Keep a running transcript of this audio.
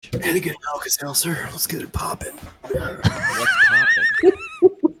And again, Alka-Seltzer. Let's get it popping. What's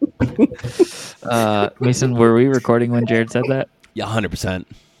popping? Mason, were we recording when Jared said that? Yeah, 100%.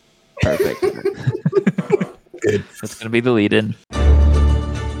 Perfect. Good. That's going to be the lead-in.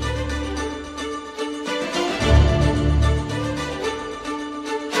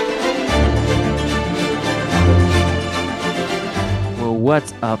 Well,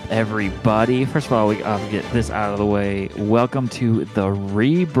 what's up, everybody? First of all, we got to get this out of the way. Welcome to the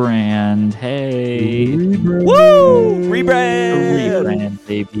rebrand. Hey. Rebrand. Woo! Rebrand! Rebrand,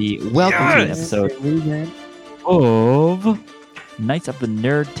 baby. Welcome to an Yes! episode of Knights of the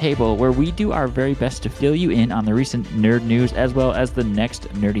Nerd Table, where we do our very best to fill you in on the recent nerd news as well as the next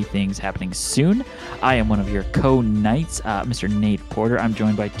nerdy things happening soon. I am one of your co-knights, Mr. Nate Porter. I'm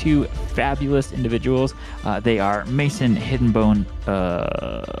joined by two fabulous individuals. They are Mason Hiddenbone.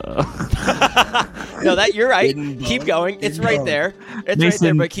 No, that you're right. Hidden Keep bone. going. It's Hidden right bone. there. It's right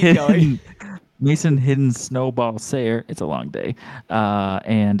there, but keep going. Mason Hidden Snowball Sayer. It's a long day.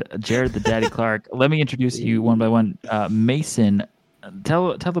 And Jared the Daddy Clark. Let me introduce you one by one. Mason,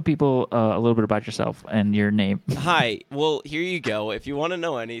 tell the people a little bit about yourself and your name. Hi. Well, here you go. If you want to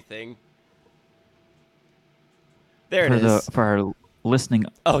know anything. There it is. For our listening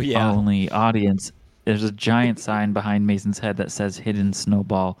Oh, yeah. only audience, there's a giant sign behind Mason's head that says Hidden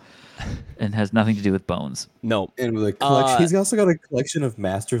Snowball and has nothing to do with bones. No. And with a collection, he's also got a collection of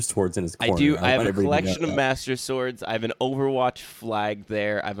Master Swords in his corner. I do. I have want a everybody to collection know of that. Master Swords. I have an Overwatch flag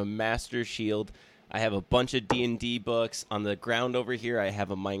there. I have a Master Shield. I have a bunch of D&D books. On the ground over here, I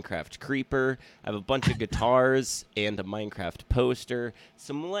have a Minecraft Creeper. I have a bunch of guitars and a Minecraft poster.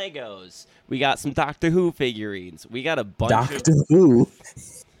 Some Legos. We got some Doctor Who figurines. We got a bunch Doctor Who.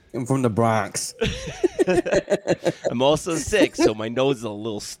 I'm from the Bronx. I'm also sick, so my nose is a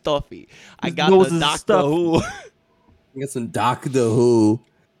little stuffy. I His got nose the is Doctor stuffed. Who. We got some Doctor Who.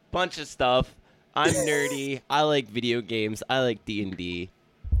 Bunch of stuff. I'm nerdy. I like video games. I like D&D.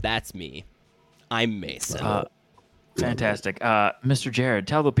 That's me. I'm Mason. Fantastic. Mr. Jared,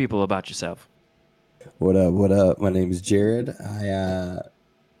 tell the people about yourself. What up? What up? My name is Jared. I'm a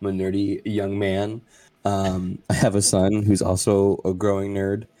nerdy young man. I have a son who's also a growing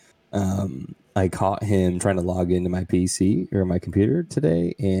nerd. I caught him trying to log into my PC or my computer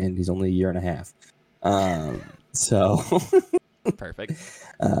today, and he's only a year and a half. So, Perfect.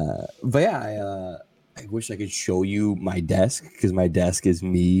 but yeah, I wish I could show you my desk because my desk is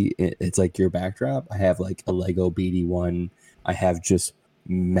me. It's like your backdrop. I have like a Lego BD1. I have just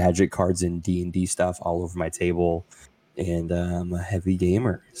Magic cards and D&D stuff all over my table, and I'm a heavy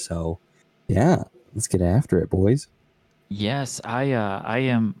gamer. So, yeah, let's get after it, boys. Yes, I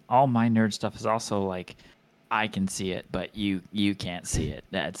am. All my nerd stuff is also like I can see it, but you can't see it.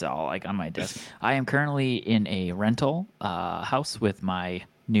 That's all like on my desk. I am currently in a rental house with my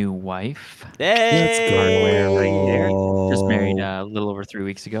new wife. Hey! Right there. Just married a little over 3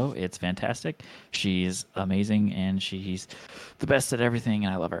 weeks ago. It's fantastic. She's amazing and she's the best at everything,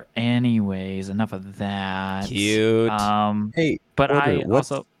 and I love her. Anyways, enough of that. Cute. Hey, But Porter, I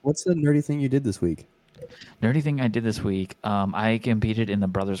also what's the nerdy thing you did this week? nerdy thing I did this week. I competed in the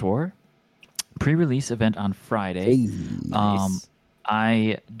Brothers War pre-release event on Friday. Nice.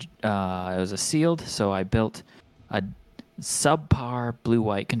 It was a sealed, so I built a subpar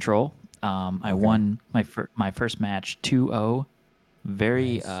blue-white control. I won my first match 2-0,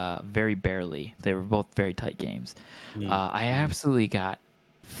 very very barely. They were both very tight games. I absolutely got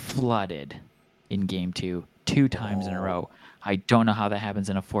flooded in game two times in a row. I don't know how that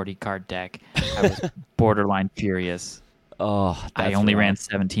happens in a 40-card deck. I was borderline furious. Oh, I only ran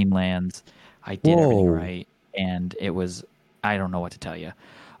 17 lands. I did everything right, and it was, I don't know what to tell you.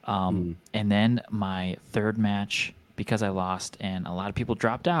 And then my third match, because I lost and a lot of people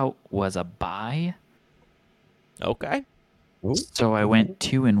dropped out, was a bye. Okay. So I went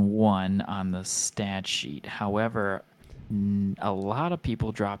 2-1 on the stat sheet. However, a lot of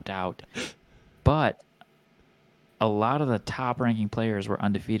people dropped out, but a lot of the top ranking players were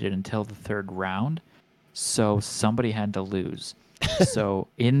undefeated until the third round. So somebody had to lose. So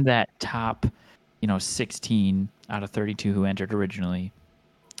in that top, 16 out of 32 who entered originally,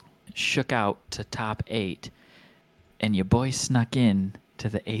 shook out to top 8, and your boy snuck in to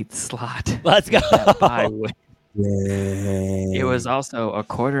the 8th slot. Let's go. That bye win. Yeah. It was also a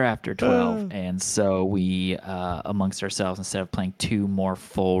quarter after 12, and so we, amongst ourselves, instead of playing 2 more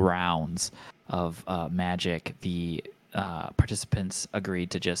full rounds of Magic, the participants agreed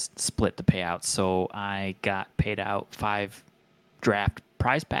to just split the payouts. So I got paid out 5 draft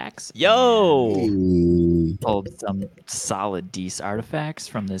prize packs. Yo! Hey. Pulled some solid Dees artifacts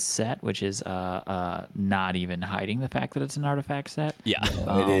from this set, which is not even hiding the fact that it's an artifact set. Yeah.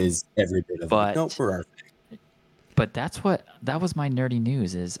 No, it is every bit of like, nope, we're But that was my nerdy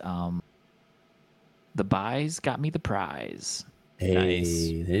news is the buys got me the prize. Hey,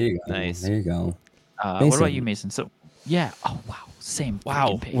 Nice. there you go. Nice. There you go. What about you, Mason? So yeah. Oh wow. Same Wow,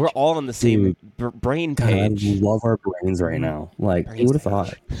 freaking page. we're all on the same brain God, I page. love our brains right now. Like, who would have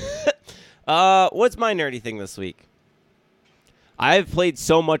thought? What's my nerdy thing this week? I've played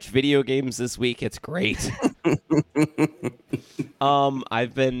so much video games this week. It's great.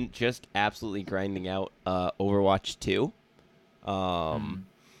 I've been just absolutely grinding out Overwatch 2.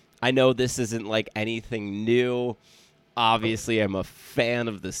 I know this isn't like anything new. Obviously, I'm a fan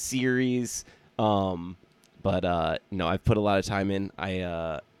of the series. But I've put a lot of time in.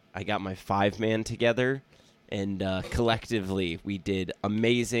 I got my 5-man together, and collectively we did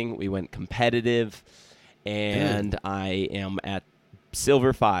amazing. We went competitive, and I am at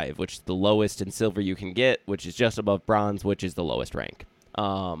Silver 5, which is the lowest in silver you can get, which is just above bronze, which is the lowest rank.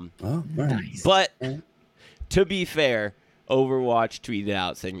 Nice. But to be fair, Overwatch tweeted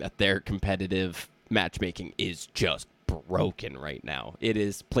out saying that their competitive matchmaking is just broken right now. It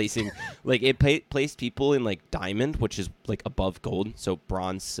is placing like it placed people in like diamond, which is like above gold, so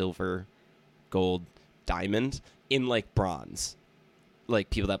bronze, silver, gold, diamond in like bronze, like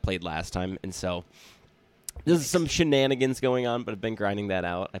people that played last time. And so there's some shenanigans going on, but I've been grinding that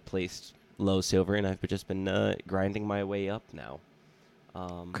out. I placed low silver, and I've just been grinding my way up now.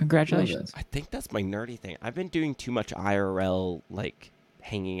 Congratulations. I think that's my nerdy thing. I've been doing too much IRL, like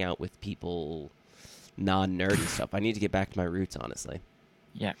hanging out with people, non-nerdy stuff. I need to get back to my roots, honestly.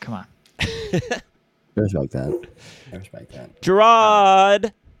 Yeah, come on. I respect that.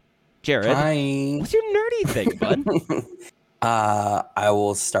 Jared, Hi. what's your nerdy thing, bud? I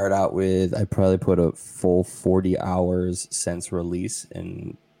will start out with I probably put a full 40 hours since release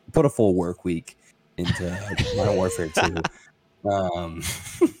and put a full work week into Modern Warfare 2.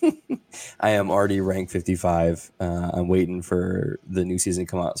 I am already ranked 55. I'm waiting for the new season to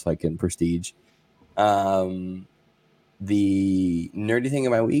come out so I can prestige. The nerdy thing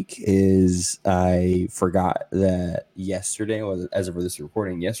of my week is I forgot that yesterday, as of this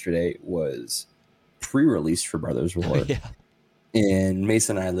recording, yesterday was pre-release for Brothers War. Yeah. And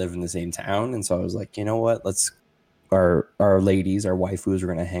Mason and I live in the same town, and so I was like, you know what? Our ladies, our waifus, are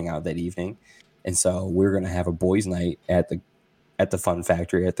gonna hang out that evening, and so we're gonna have a boys' night at the Fun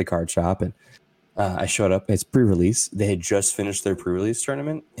Factory at the card shop. And I showed up. It's pre-release. They had just finished their pre-release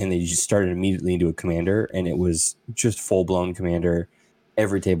tournament, and they just started immediately into a commander, and it was just full-blown commander.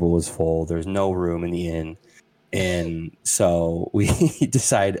 Every table was full. There's no room in the inn, and so we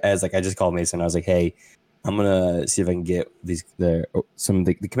decided. I just called Mason. I was like, hey, I'm gonna see if I can get some of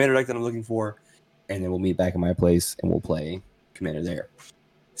the commander deck that I'm looking for, and then we'll meet back at my place and we'll play commander there.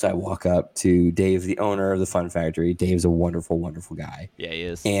 So I walk up to Dave, the owner of the Fun Factory. Dave's a wonderful, wonderful guy. Yeah, he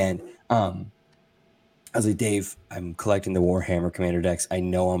is. And I was like, Dave, I'm collecting the Warhammer commander decks. I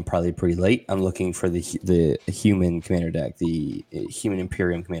know I'm probably pretty late. I'm looking for the human commander deck, the human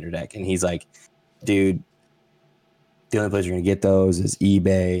Imperium commander deck. And he's like, dude, the only place you're going to get those is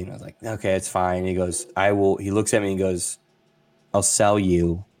eBay. And I was like, okay, it's fine. And he goes, he looks at me and goes, I'll sell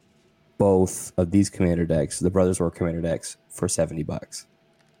you both of these commander decks, the Brothers War commander decks, for $70.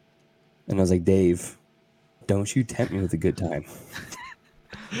 And I was like, Dave, don't you tempt me with a good time.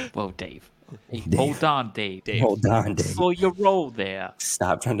 Whoa, Dave. Dave. Hold on, Dave. Hold on, Dave. Slow your roll there.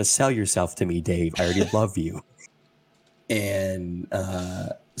 Stop trying to sell yourself to me, Dave. I already love you. And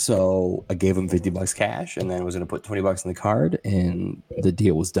so I gave him $50 cash, and then I was going to put $20 in the card, and the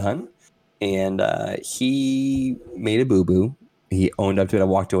deal was done. And he made a boo-boo. He owned up to it. I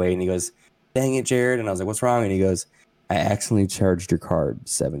walked away, and he goes, dang it, Jared. And I was like, what's wrong? And he goes, I accidentally charged your card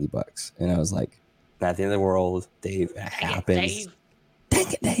 $70. And I was like, not the end of the world, Dave. It happens. Dang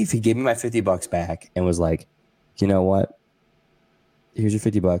it, Dave. He gave me my $50 back and was like, you know what? Here's your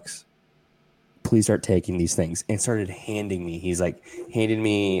 $50. Please start taking these things. And started handing me. He's like, handed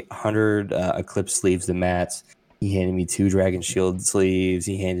me 100 Eclipse sleeves and mats. He handed me 2 Dragon Shield sleeves.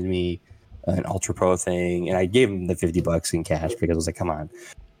 He handed me an Ultra Pro thing. And I gave him the $50 in cash because I was like, come on.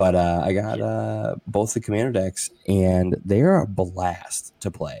 But I got both the commander decks, and they are a blast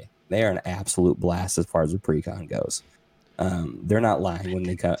to play. They are an absolute blast as far as the pre-con goes. They're not lying when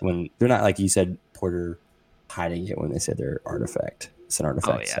they're not, like you said, Porter, hiding it when they said they're artifact. It's an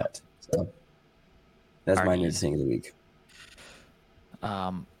artifact set. So that's my new thing of the week.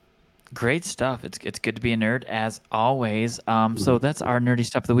 Great stuff. It's good to be a nerd as always. So that's our nerdy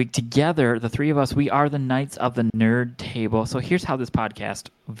stuff of the week. Together, the three of us, we are the Knights of the Nerd Table. So here's how this podcast,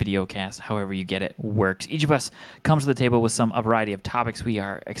 videocast, however you get it, works. Each of us comes to the table with a variety of topics we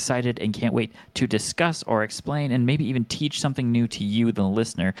are excited and can't wait to discuss or explain, and maybe even teach something new to you, the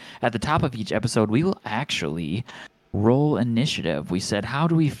listener. At the top of each episode, we will actually roll initiative. We said, how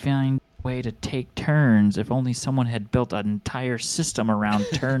do we find way to take turns? If only someone had built an entire system around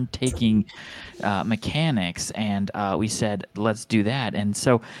turn taking mechanics. And we said, let's do that. And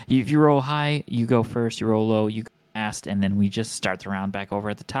so if you roll high, you go first. You roll low, you go last. And then we just start the round back over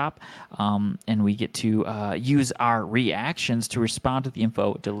at the top. And we get to use our reactions to respond to the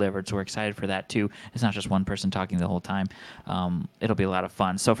info delivered. So we're excited for that too. It's not just one person talking the whole time. It'll be a lot of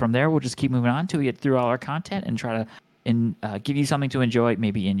fun. So from there, we'll just keep moving on till we get through all our content and try to give you something to enjoy,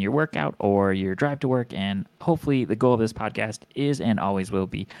 maybe in your workout or your drive to work. And hopefully the goal of this podcast is and always will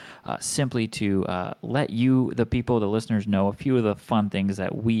be simply to let you, the people, the listeners, know a few of the fun things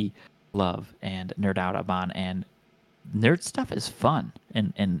that we love and nerd out upon. And nerd stuff is fun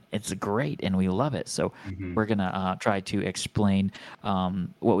and it's great and we love it. So we're going to try to explain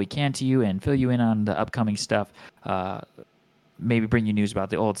what we can to you and fill you in on the upcoming stuff. Maybe bring you news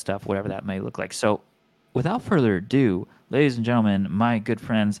about the old stuff, whatever that may look like. So without further ado, ladies and gentlemen, my good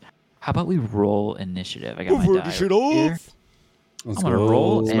friends, how about we roll initiative? I got my die right here. I'm going to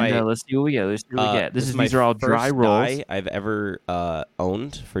roll, and let's see what we get. These are all dry rolls. Die I've ever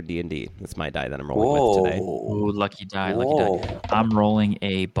owned for D&D. That's my die that I'm rolling with today. Oh, lucky die, lucky die. I'm rolling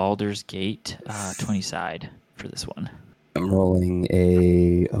a Baldur's Gate 20-side for this one. I'm rolling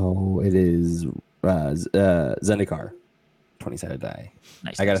it is Zendikar 20-sided die.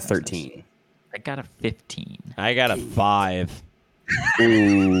 Nice. I got a 13. Nice. I got a 15. I got a 5.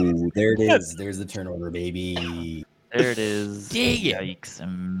 Ooh, there it is. There's the turnover, baby. There it is. Yikes.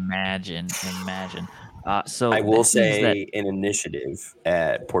 Imagine. So I will say in initiative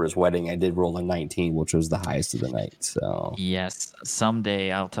at Porter's wedding, I did roll a 19, which was the highest of the night. So yes,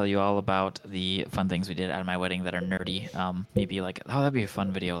 someday I'll tell you all about the fun things we did at my wedding that are nerdy. Maybe like, that'd be a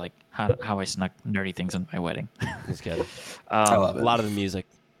fun video, like how I snuck nerdy things in my wedding. That's good. I love it. A lot of the music,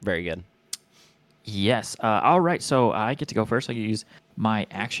 very good. Yes. All right. So I get to go first. I can use my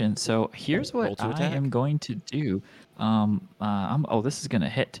action. So here's what I am going to do. This is gonna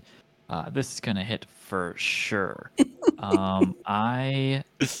hit. This is gonna hit for sure. I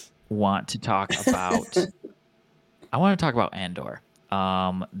want to talk about. I want to talk about Andor.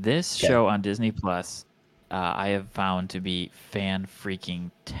 This show on Disney Plus. I have found to be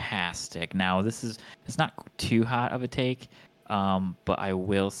fan-freaking-tastic. Now, it's not too hot of a take. But I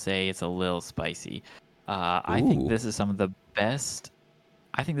will say it's a little spicy. I think this is some of the best.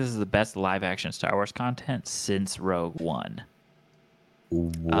 I think this is the best live-action Star Wars content since Rogue One.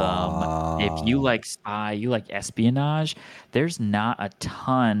 Wow. If you like spy, you like espionage, there's not a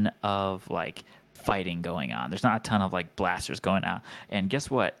ton of like fighting going on. There's not a ton of like blasters going on. And guess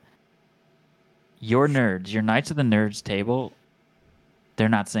what? Your nerds, your Knights of the Nerds table, they're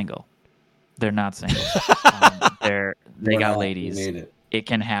not single. They're not single. They got ladies. It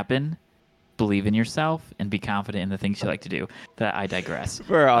can happen. Believe in yourself and be confident in the things you like to do. That I digress.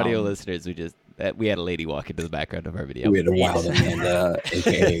 For our audio listeners, we had a lady walk into the background of our video. We had a wild Amanda,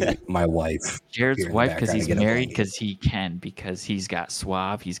 aka my wife. Jared's wife, because he's married, because he's got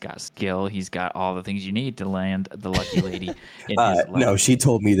suave, he's got skill, he's got all the things you need to land the lucky lady in his life. No, she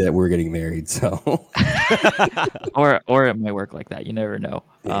told me that we're getting married, so or it might work like that. You never know.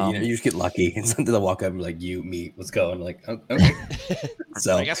 Yeah, you just get lucky and something to walk up and like, you, me, let's go. And like, okay.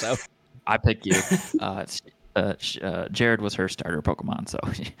 So I guess so. I pick you. Jared was her starter Pokemon, so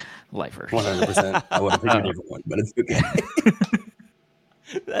lifer. 100%. I would have picked a different one, but it's okay.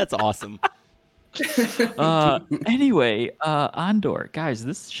 That's awesome. Anyway, Andor, guys,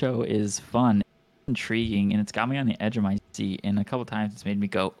 this show is fun, intriguing, and it's got me on the edge of my seat. And a couple times, it's made me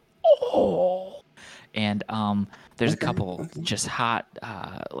go, oh. And there's a couple just hot,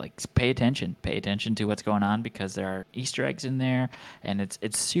 pay attention to what's going on because there are Easter eggs in there, and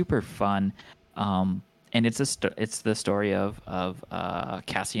it's super fun. And it's the story of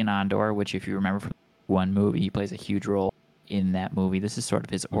Cassian Andor, which if you remember from one movie, he plays a huge role in that movie. This is sort of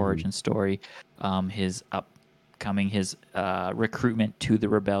his origin story, his recruitment to the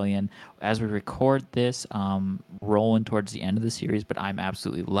rebellion. As we record this, rolling towards the end of the series, but I'm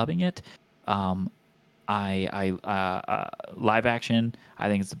absolutely loving it. Live action, I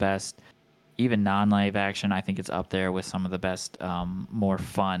think it's the best. Even non-live action, I think it's up there with some of the best, more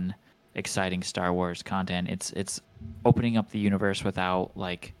fun, exciting Star Wars content. It's opening up the universe without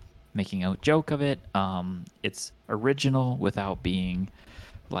like making a joke of it. It's original without being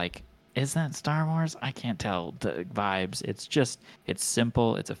like is that Star Wars? I can't tell the vibes. It's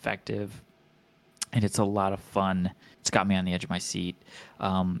simple, it's effective, and it's a lot of fun. It's got me on the edge of my seat.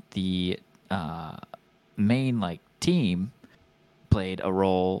 The main team played a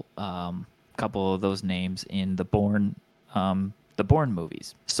role. Couple of those names in the Bourne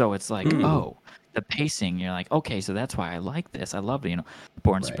movies. So it's like, oh, the pacing. You're like, okay, so that's why I like this. I love it.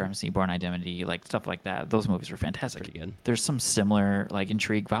 Bourne Supremacy, Bourne Identity, stuff like that. Those movies were fantastic. Pretty good. There's some similar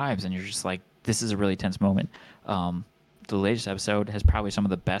intrigue vibes, and you're just like, this is a really tense moment. The latest episode has probably some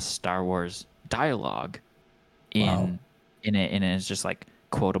of the best Star Wars dialogue in it, and it's just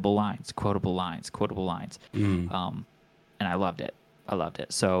quotable lines. And I loved it.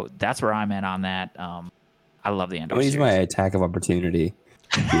 So that's where I'm at on that. I love the Andor series. I'm my attack of opportunity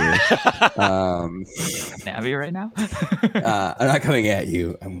here. Navi right now? I'm not coming at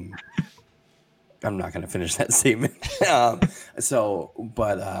you. I'm not going to finish that statement.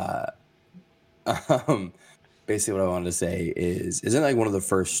 Basically what I wanted to say isn't one of the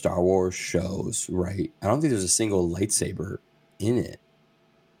first Star Wars shows, right? I don't think there's a single lightsaber in it,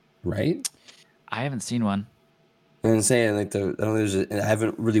 right? I haven't seen one. And saying I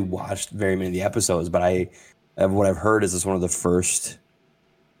haven't really watched very many of the episodes, but what I've heard is it's one of the first,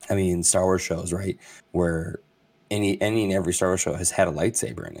 Star Wars shows, right, where any and every Star Wars show has had a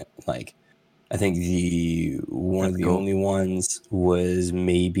lightsaber in it. I think one of the only ones was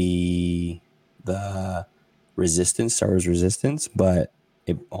maybe the Resistance, Star Wars Resistance, but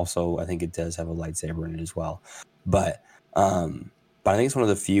it also, I think it does have a lightsaber in it as well. But I think it's one of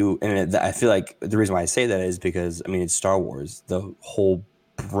the few, and I feel like the reason why I say that is because, it's Star Wars. The whole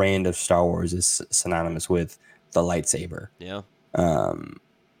brand of Star Wars is synonymous with the lightsaber. Yeah.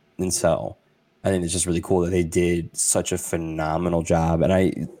 And so I think it's just really cool that they did such a phenomenal job. And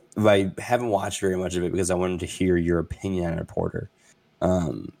I haven't watched very much of it because I wanted to hear your opinion on it, Porter.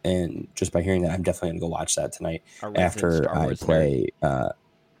 And just by hearing that, I'm definitely going to go watch that tonight after I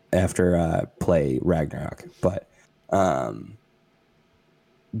play Ragnarok. But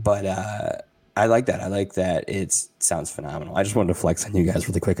I like that. I like that. It sounds phenomenal. I just wanted to flex on you guys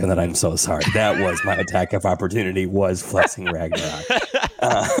really quick, and that I'm so sorry. That was my attack of opportunity, was flexing Ragnarok.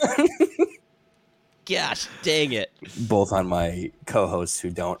 Gosh, dang it. Both on my co-hosts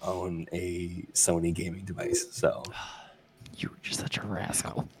who don't own a Sony gaming device. So You're just such a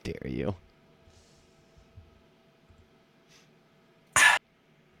rascal. How dare you?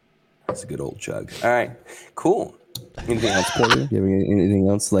 That's a good old chug. All right, cool. Anything else, Porter? Do you have anything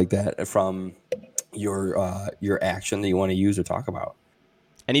else like that from your action that you want to use or talk about?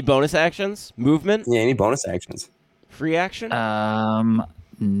 Any bonus actions? Movement? Yeah, any bonus actions? Free action?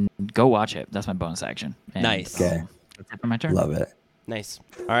 Go watch it. That's my bonus action. And, nice. Okay. That's it for my turn. Love it. Nice.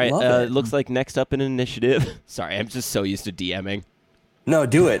 All right. It looks like next up in initiative. Sorry, I'm just so used to DMing. No,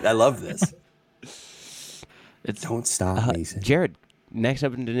 do it. I love this. Don't stop, Mason. Jared, next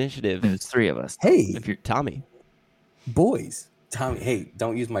up in initiative. There's three of us. Hey, If you're Tommy. Boys. Tommy, hey,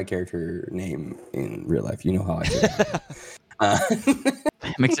 don't use my character name in real life. You know how I feel.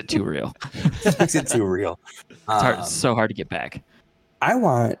 It makes it too real. Makes it too real. It's so hard to get back. I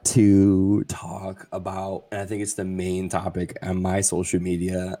want to talk about, and I think it's the main topic on my social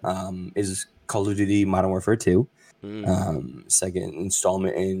media, is Call of Duty Modern Warfare 2. Second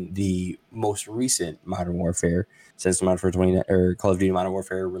installment in the most recent Modern Warfare, since Call of Duty Modern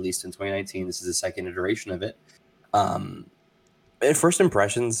Warfare released in 2019. This is the second iteration of it. At first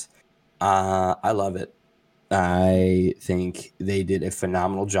impressions, I love it. I think they did a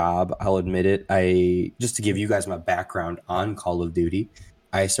phenomenal job. I'll admit it. Just to give you guys my background on Call of Duty,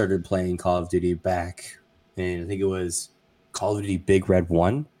 I started playing Call of Duty back in, I think it was Call of Duty Big Red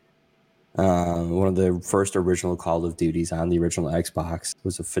 1. One of the first original Call of Duties on the original Xbox. It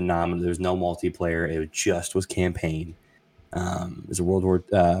was a phenomenal. There was no multiplayer. It just was campaign. It was a World War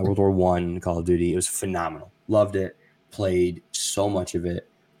I Call of Duty. It was phenomenal. Loved it. Played so much of it.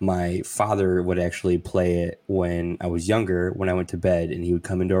 My father would actually play it when I was younger, when I went to bed, and he would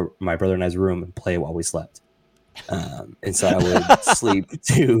come into my brother and I's room and play it while we slept. And so I would sleep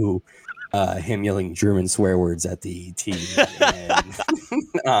to him yelling German swear words at the TV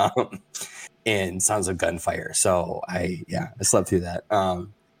and sounds of gunfire. So I slept through that. So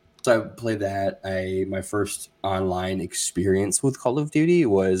I played that. My first online experience with Call of Duty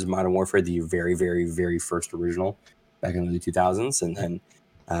was Modern Warfare, the very, very, very first original back in the 2000s. And then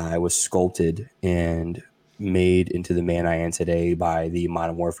I was sculpted and made into the man I am today by the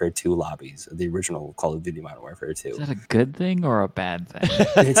Modern Warfare 2 lobbies, the original Call of Duty Modern Warfare 2. Is that a good thing or a bad thing?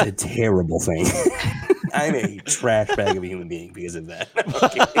 It's a terrible thing. I'm a trash bag of a human being because of that.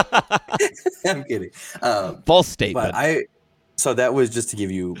 I'm kidding. False statement. But So that was just to give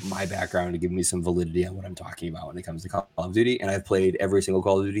you my background, to give me some validity on what I'm talking about when it comes to Call of Duty. And I've played every single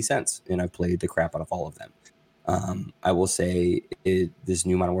Call of Duty since, and I've played the crap out of all of them. I will say this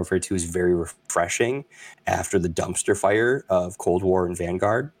new Modern Warfare 2 is very refreshing after the dumpster fire of Cold War and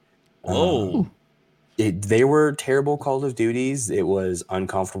Vanguard. Whoa. They were terrible Call of Duties. It was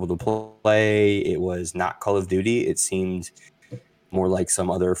uncomfortable to play. It was not Call of Duty. It seemed more like some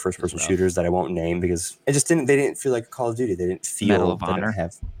other first-person shooters that I won't name because it just didn't. They didn't feel like Call of Duty. They didn't feel Medal of that Honor. it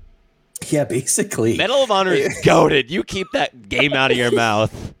have. Yeah, basically. Medal of Honor is goated. You keep that game out of your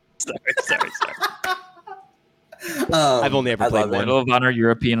mouth. Sorry. I've only ever played one. Medal of Honor,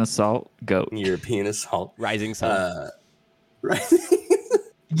 European Assault, GOAT. European Assault. Rising Sun. Right.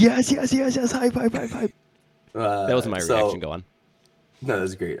 Yes. Hype. That was my reaction. Go on. No,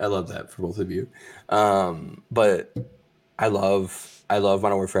 that's great. I love that for both of you. But I love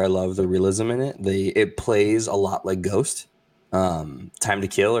Modern Warfare. I love the realism in it. It plays a lot like Ghost. Time to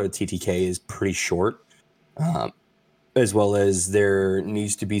Kill, or TTK, is pretty short. As well as there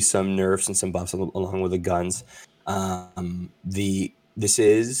needs to be some nerfs and some buffs along with the guns. This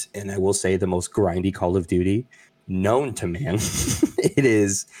is, and I will say, the most grindy Call of Duty known to man. It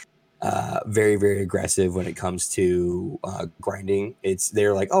is very, very aggressive when it comes to grinding.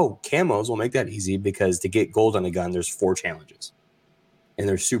 They're like, oh, camos will make that easy because to get gold on a gun, there's 4 challenges, and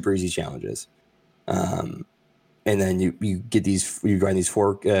they're super easy challenges. And then you get you grind these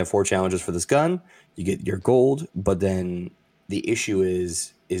four challenges for this gun. You get your gold, but then the issue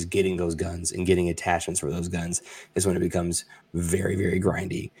is getting those guns and getting attachments for those guns is when it becomes very, very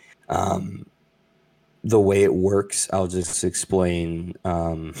grindy. The way it works, I'll just explain.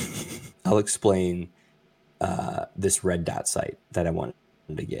 I'll explain this red dot sight that I wanted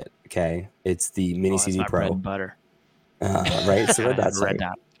to get. Okay, it's the Mini CZ Pro. Bread and butter. Right, it's the red dot sight.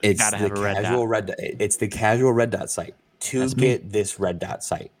 It's the casual red dot. It's the casual red dot sight. To get this red dot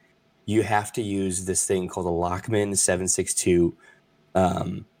sight, you have to use this thing called a Lockman 762.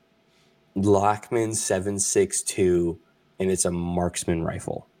 Lockman 762, and it's a marksman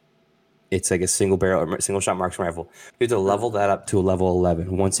rifle. It's like a single shot marksman rifle. You have to level that up to a level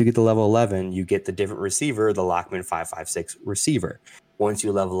 11. Once you get to level 11, you get the different receiver, the Lockman 556 receiver. Once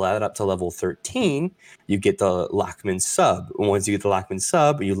you level that up to level 13, you get the Lockman sub. Once you get the Lockman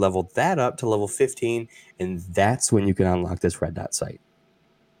sub, you level that up to level 15, and that's when you can unlock this red dot sight.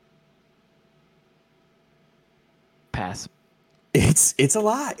 Pass. It's a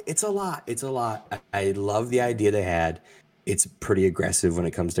lot. It's a lot. I love the idea they had. It's pretty aggressive when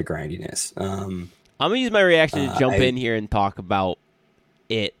it comes to grindiness. I'm gonna use my reaction to jump in here and talk about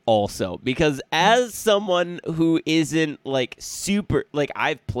it also, because as someone who isn't like super, like,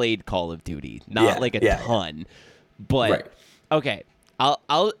 I've played Call of Duty, not a ton, but okay,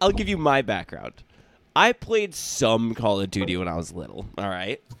 I'll give you my background. I played some Call of Duty when I was little, all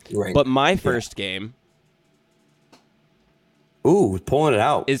right? But my first game, pulling it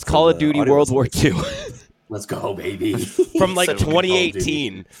out, is Call of Duty World War II. Let's go, baby. From like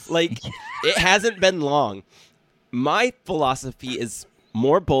 2018. Like, it hasn't been long. My philosophy is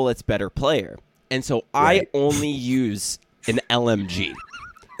more bullets, better player. And so I only use an LMG.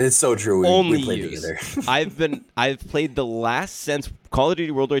 It's so true. We played together. I've played the last, since Call of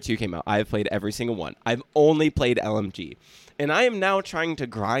Duty World War II came out, I've played every single one. I've only played LMG. And I am now trying to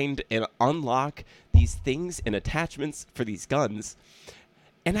grind and unlock these things and attachments for these guns.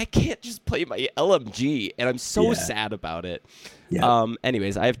 And I can't just play my LMG, and I'm so sad about it. Yeah.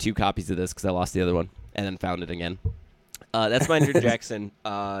 Anyways, I have 2 copies of this because I lost the other one and then found it again. That's my interjection.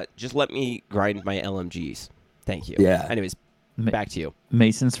 Just let me grind my LMGs. Thank you. Yeah. Anyways, back to you.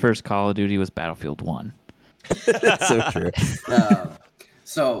 Mason's first Call of Duty was Battlefield 1. That's so true.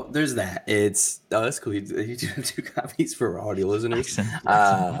 So there's that. That's cool. You do have 2 copies for audio listeners.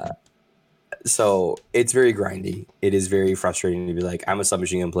 So it's very grindy. It is very frustrating to be like, I'm a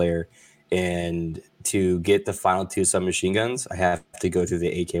submachine gun player, and to get the final 2 submachine guns, I have to go through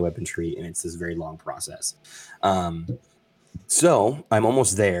the AK weapon tree, and it's this very long process. So I'm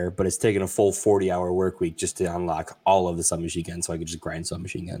almost there, but it's taken a full 40-hour work week just to unlock all of the submachine guns, so I could just grind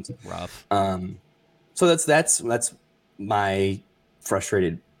submachine guns. Rough. So that's my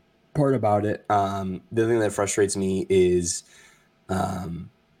frustrated part about it. The thing that frustrates me is,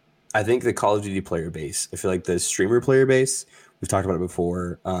 I think the Call of Duty player base, I feel like the streamer player base, we've talked about it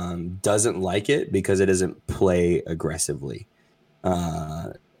before, doesn't like it because it doesn't play aggressively.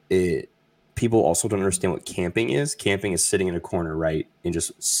 People also don't understand what camping is. Camping is sitting in a corner, right? And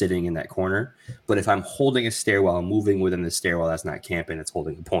just sitting in that corner. But if I'm holding a stairwell, I'm moving within the stairwell, that's not camping, it's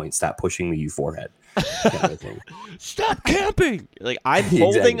holding a point. Stop pushing me, you forehead. Kind of thing. Stop camping! Like, I'm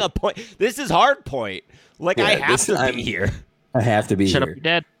holding a point. This is hard point. Like, I have to be here. I have to be Shut up, here. you're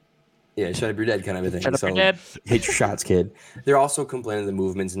dead. Yeah, shut up, you're dead kind of a thing. Shut up, So you're dead. hit your shots, kid. They're also complaining the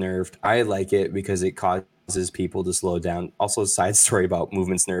movement's nerfed. I like it because it causes people to slow down. Also, side story about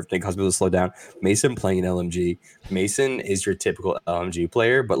movements nerfed, it causes people to slow down. Mason playing an LMG. Mason is your typical LMG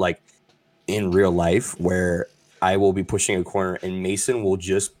player, but like in real life, where I will be pushing a corner and Mason will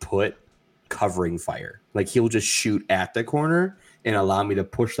just put covering fire. Like he'll just shoot at the corner and allow me to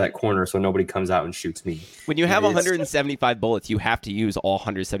push that corner so nobody comes out and shoots me. When you have It's- 175 bullets, you have to use all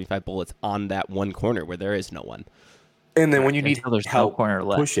 175 bullets on that one corner where there is no one. And then when you need Until there's no help corner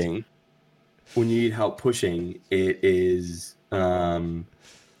left. pushing, it is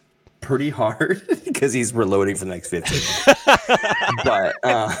pretty hard because he's reloading for the next 15. But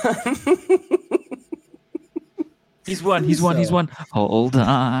He's won. Hold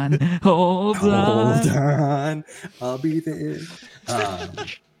on. Hold on. I'll be there.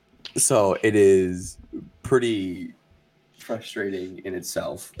 So it is pretty frustrating in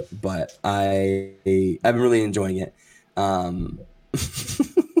itself, but I've been really enjoying it.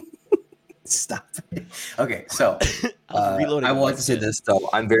 Stop it. Okay, so I would like to say this though.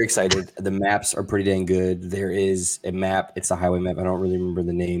 I'm very excited. The maps are pretty dang good. There is a map. It's a highway map. I don't really remember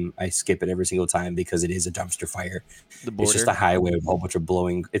the name. I skip it every single time because it is a dumpster fire. It's just a highway with a whole bunch of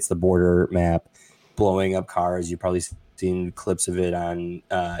blowing. It's the border map, blowing up cars. You've probably seen clips of it on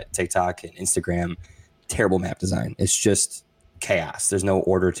TikTok and Instagram. Terrible map design. It's just chaos. There's no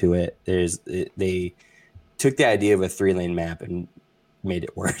order to it. They took the idea of a 3-lane map and made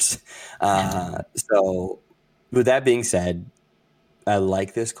it worse. So with that being said, I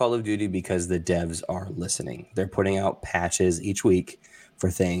like this Call of Duty because the devs are listening. They're putting out patches each week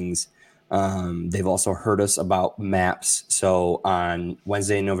for things. They've also heard us about maps. So on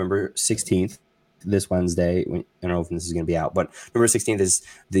Wednesday, November 16th, this Wednesday, I don't know if this is going to be out, but November 16th is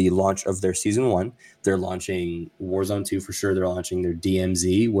the launch of their season 1. They're launching Warzone 2 for sure. They're launching their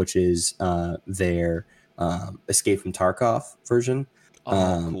DMZ, which is their Escape from Tarkov version. Cool.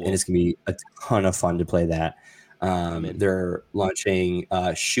 And it's gonna be a ton of fun to play that. They're launching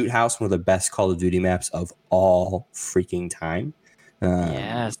Shoot House, one of the best Call of Duty maps of all freaking time.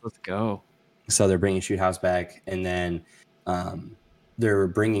 Yes, let's go. So they're bringing Shoot House back, and then they're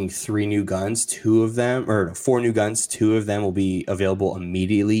bringing 3 new guns. 4 new guns. 2 of them will be available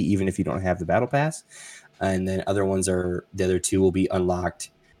immediately, even if you don't have the battle pass. And then the other 2 will be unlocked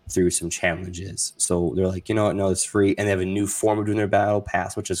through some challenges. So they're like, you know what? No, it's free. And they have a new form of doing their battle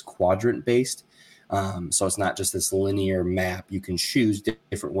pass, which is quadrant based. So it's not just this linear map. You can choose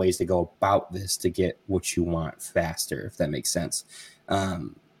different ways to go about this to get what you want faster, if that makes sense.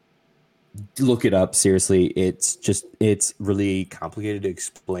 Look it up. Seriously. It's really complicated to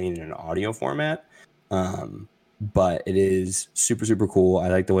explain in an audio format. But it is super, super cool. I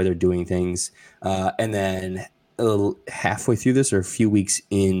like the way they're doing things. And then halfway through this, or a few weeks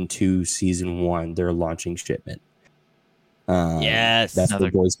into season 1, they're launching Shipment. Yes, that's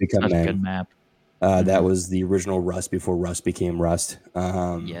where Boys Become Men. Good map. That was the original Rust before Rust became Rust.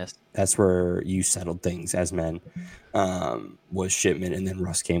 Yes, that's where you settled things as men. Was Shipment, and then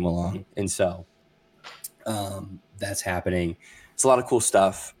Rust came along, and so that's happening. It's a lot of cool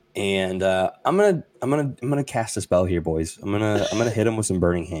stuff, and I'm gonna cast a spell here, boys. I'm gonna hit them with some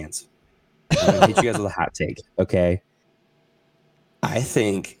burning hands. I'm gonna hit you guys with a hot take, okay? I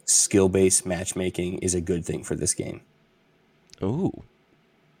think skill-based matchmaking is a good thing for this game. Ooh,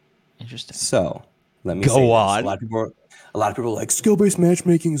 interesting. So let me go on. A lot of people are like, skill-based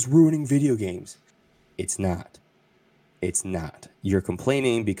matchmaking is ruining video games. It's not. It's not. You're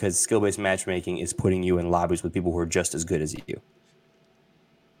complaining because skill-based matchmaking is putting you in lobbies with people who are just as good as you.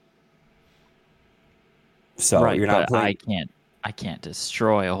 So right, you're not playing. I can't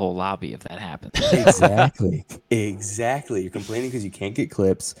destroy a whole lobby if that happens. Exactly. You're complaining because you can't get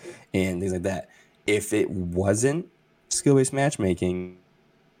clips and things like that. If it wasn't skill-based matchmaking,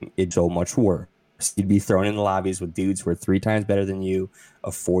 it's so much worse. You'd be thrown in the lobbies with dudes who are 3 times better than you,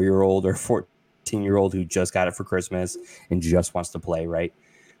 a 4-year-old or 14-year-old who just got it for Christmas and just wants to play, right?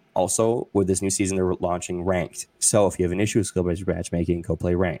 Also, with this new season, they're launching ranked. So if you have an issue with skill-based matchmaking, go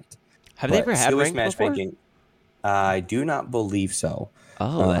play ranked. Have they ever had ranked matchmaking? Before? I do not believe so.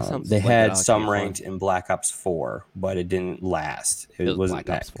 Oh, that sounds. They had some ranked in Black Ops 4, but it didn't last. It wasn't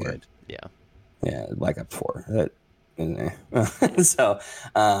Black that Ops 4. good. Yeah, Black Ops 4. So,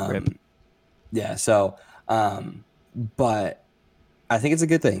 yeah. So, but I think it's a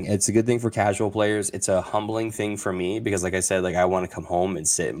good thing. It's a good thing for casual players. It's a humbling thing for me because, like I said, like I want to come home and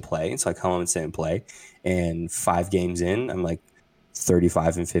sit and play. So I come home and sit and play. And 5 games in, I'm like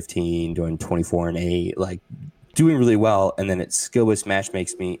 35-15, doing 24-8, like doing really well, and then it skill-based match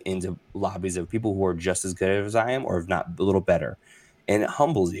makes me into lobbies of people who are just as good as I am, or if not a little better, and it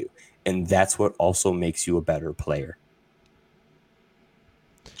humbles you, and that's what also makes you a better player.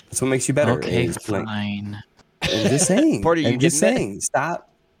 That's what makes you better. Okay, is playing. fine. I'm just saying. Porter, you I'm just getting saying. Stop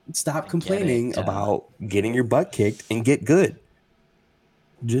I get complaining it. about getting your butt kicked and get good.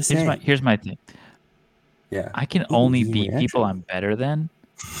 Just saying. Here's my thing. Yeah. I can Ooh, only using beat people reaction. I'm better than.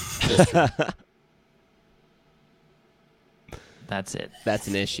 That's true. That's it. That's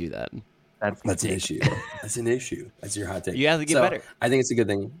an issue then. That's That's an take. issue. That's an issue. That's your hot take. You have to get So, better. I think it's a good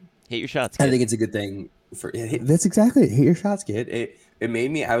thing. Hit your shots, I kid. think it's a good thing for that's exactly it. Hit your shots, kid. It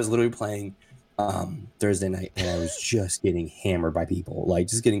made me. I was literally playing Thursday night, and I was just getting hammered by people, like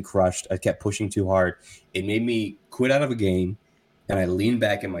just getting crushed. I kept pushing too hard. It made me quit out of a game, and I leaned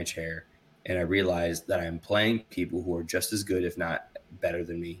back in my chair, and I realized that I'm playing people who are just as good, if not better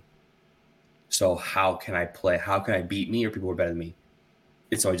than me. So how can I play? How can I beat me or people who are better than me?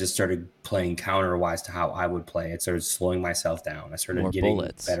 And so I just started playing counter-wise to how I would play. I started slowing myself down. I started More getting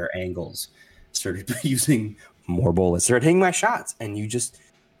bullets. better angles. Started using more bullets. Started hitting my shots, and you just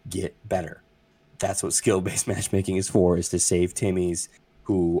get better. That's what skill-based matchmaking is for, is to save Timmys,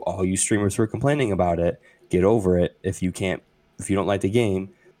 who all you streamers who are complaining about it, get over it. If you don't like the game,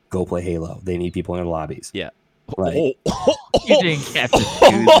 go play Halo. They need people in the lobbies. Yeah. Like, You didn't have to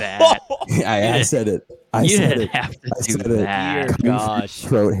do that. I said it. You didn't have to do that. Dear gosh.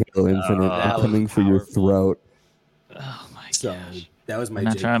 Throat Halo Infinite. that I'm was coming for your powerful. throat. Oh my So gosh. that was my I'm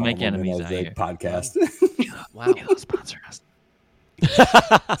not Jake trying to Paul make moment enemies of out the here. podcast. Wow. Halo sponsor us.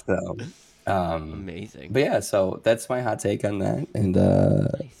 So, Amazing. but yeah, so that's my hot take on that, and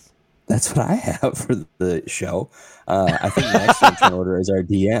Nice. that's what I have for the show. I think next on turn order is our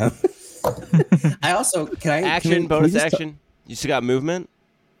DM. I also Action, bonus action. You still got movement?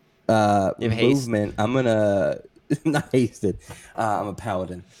 You have haste? movement. I'm gonna not hasted. I'm a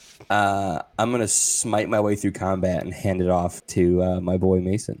paladin. I'm gonna smite my way through combat and hand it off to my boy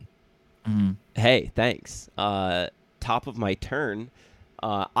Mason. Hey, thanks. Top of my turn,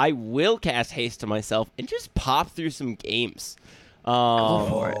 I will cast haste to myself and just pop through some games.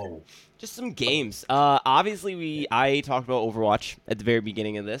 Just some games. Obviously, I talked about Overwatch at the very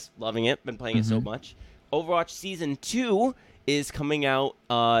beginning of this. Loving it. Been playing it so much. Overwatch Season 2 is coming out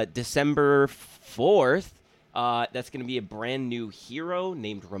December 4th. That's going to be a brand new hero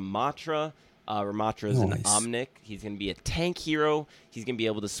named Ramatra. Ramatra is an Omnic. He's going to be a tank hero. He's going to be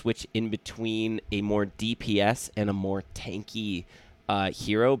able to switch in between a more DPS and a more tanky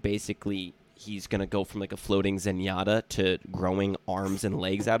hero. Basically, he's going to go from like a floating Zenyatta to growing arms and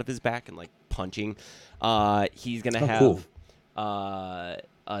legs out of his back and like punching. He's going to have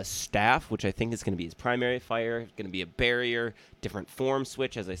a staff, which I think is going to be his primary fire. It's going to be a barrier, different form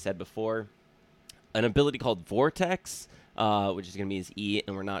switch, as I said before. An ability called Vortex, which is going to be his E,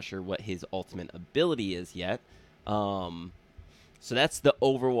 and we're not sure what his ultimate ability is yet. So that's the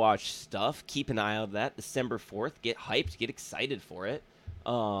Overwatch stuff. Keep an eye out on that. December 4th. Get hyped. Get excited for it.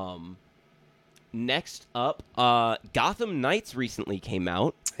 Next up, Gotham Knights recently came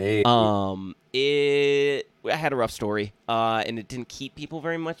out. Hey. I had a rough story, and it didn't keep people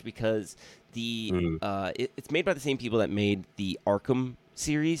very much because it's made by the same people that made the Arkham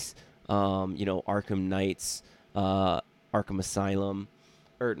series. Arkham Knights, Arkham Asylum,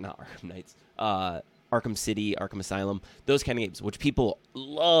 or not Arkham Knights, Arkham City, Arkham Asylum, those kind of games, which people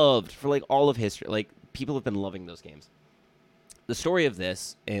loved for like all of history. Like people have been loving those games. The story of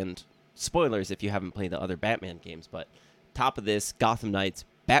this, and spoilers if you haven't played the other Batman games, but top of this, Gotham Knights,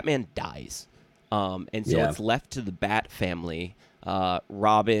 Batman dies. And so it's left to the Bat family,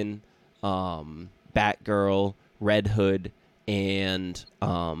 Robin, Batgirl, Red Hood, and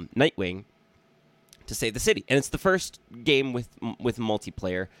Nightwing to save the city. And it's the first game with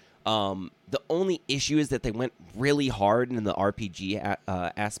multiplayer. The only issue is that they went really hard in the RPG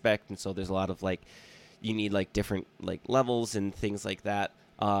aspect, and so there's a lot of like you need like different like levels and things like that.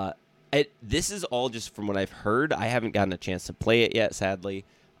 This is all just from what I've heard. I haven't gotten a chance to play it yet, sadly.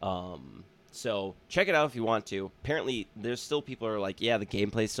 So check it out if you want to. Apparently, there's still people who are like, yeah, the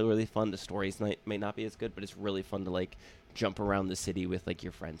gameplay's still really fun. The stories may not be as good, but it's really fun to like jump around the city with like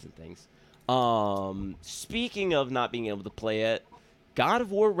your friends and things. Speaking of not being able to play it, God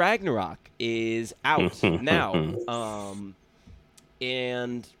of War Ragnarok is out now.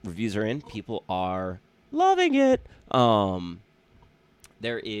 And reviews are in. People are loving it.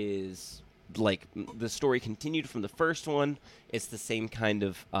 There is like the story continued from the first one. It's the same kind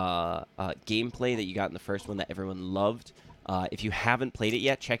of gameplay that you got in the first one that everyone loved. If you haven't played it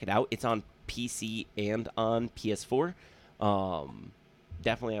yet, check it out. It's on PC and on PS4.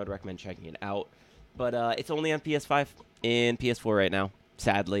 Definitely, I would recommend checking it out. but it's only on PS5 and PS4 right now.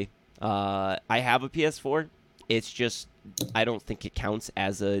 Sadly, I have a PS4. It's just I don't think it counts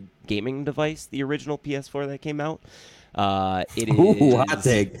as a gaming device. The original PS4 that came out. It Ooh,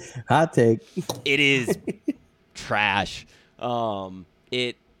 is. hot take. It is trash.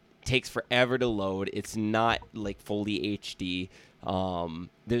 It takes forever to load. It's not like fully HD.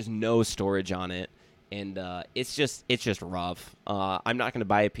 There's no storage on it, and it's just rough. I'm not gonna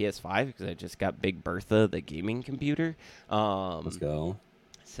buy a PS5 because I just got Big Bertha, the gaming computer. Let's go.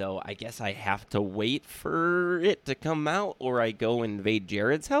 So I guess I have to wait for it to come out, or I go invade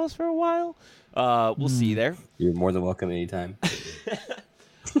Jared's house for a while. We'll see there. You're more than welcome anytime.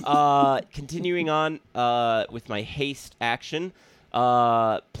 Continuing on with my haste action,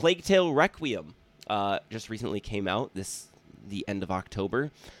 Plague Tale Requiem just recently came out the end of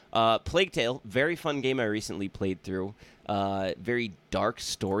October. Plague Tale, very fun game I recently played through. Very dark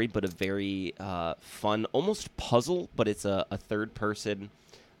story, but a very fun, almost puzzle, but it's a third person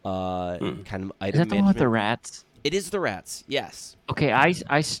kind of item Is that the one with the rats? It is the rats, yes. Okay,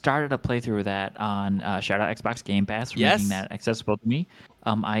 I started a playthrough of that on shout out Xbox Game Pass for making that accessible to me.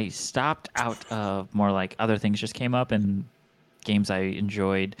 I stopped out of more like other things just came up and games I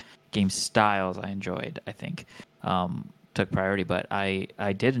enjoyed, game styles I enjoyed, I think, took priority. But I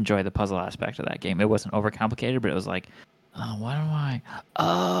did enjoy the puzzle aspect of that game. It wasn't overcomplicated, but it was like, oh, what am I?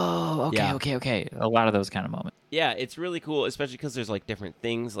 Oh, okay, Yeah. okay. A lot of those kind of moments. Yeah, it's really cool, especially because there's like different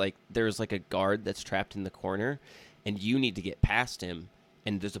things. Like there's like a guard that's trapped in the corner, and you need to get past him.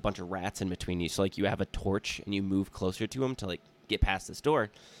 And there's a bunch of rats in between you. So like you have a torch and you move closer to him to like get past this door,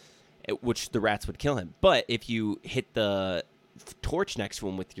 which the rats would kill him. But if you hit the torch next to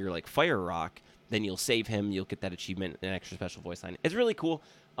him with your like fire rock, then you'll save him. You'll get that achievement, an extra special voice line. It's really cool.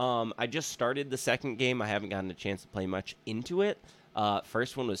 I just started the second game. I haven't gotten a chance to play much into it.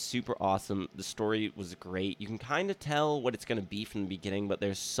 First one was super awesome. The story was great. You can kind of tell what it's going to be from the beginning, but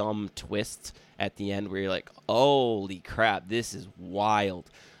there's some twists at the end where you're like, holy crap, this is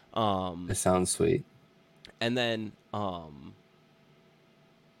wild. It sounds sweet. And then, I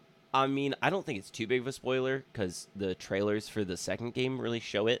mean, I don't think it's too big of a spoiler because the trailers for the second game really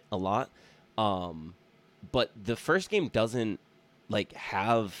show it a lot. But the first game doesn't like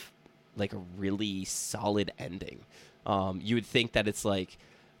have like a really solid ending. You would think that it's like,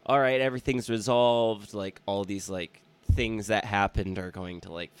 all right, everything's resolved. Like all these like things that happened are going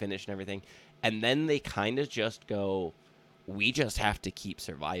to like finish and everything. And then they kind of just go, we just have to keep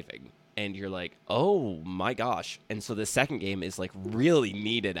surviving. And you're like, oh my gosh. And so the second game is like really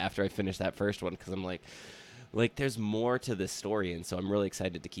needed after I finish that first one. Cause I'm like there's more to this story. And so I'm really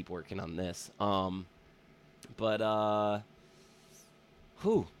excited to keep working on this. That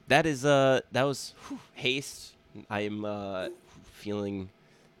was haste. I am feeling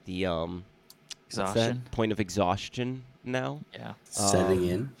the Exhaustion. point of exhaustion now. Yeah. Setting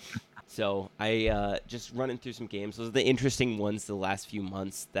in. So I just running through some games. Those are the interesting ones the last few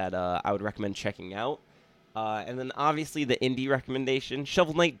months that I would recommend checking out. And then obviously the indie recommendation,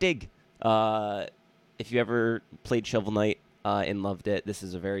 Shovel Knight Dig. If you ever played Shovel Knight and loved it, this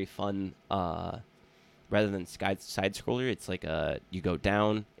is a very fun. Rather than side scroller, it's like you go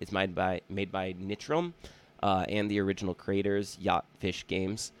down. It's made by Nitrom. And the original creators, Yacht Fish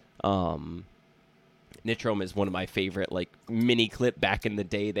Games. Nitrom is one of my favorite, like, mini clip back in the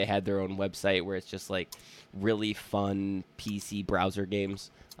day. They had their own website where it's just, like, really fun PC browser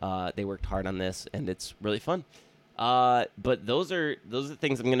games. They worked hard on this, and it's really fun. But those are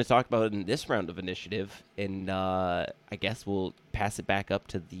things I'm going to talk about in this round of initiative, and I guess we'll pass it back up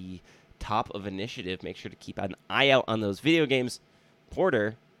to the top of initiative. Make sure to keep an eye out on those video games.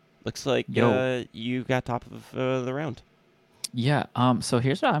 Porter, looks like you got top of the round. Yeah. So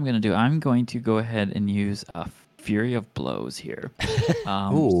here's what I'm going to do. I'm going to go ahead and use a Fury of Blows here.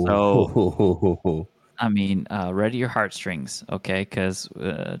 So, I mean, ready your heartstrings, okay? Because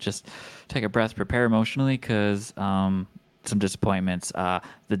just take a breath, prepare emotionally, because some disappointments.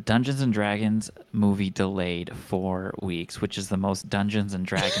 The Dungeons and Dragons movie delayed 4 weeks, which is the most Dungeons and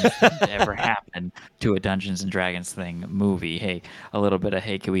Dragons thing to ever happen to a Dungeons and Dragons thing movie. Hey, a little bit of,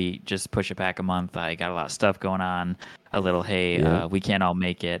 hey, can we just push it back a month? I got a lot of stuff going on. A little, hey, we can't all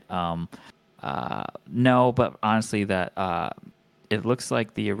make it. No, but honestly, that it looks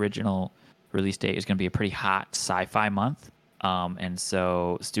like the original release date is going to be a pretty hot sci-fi month. And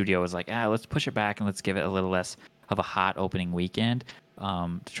so studio was like, let's push it back and let's give it a little less of a hot opening weekend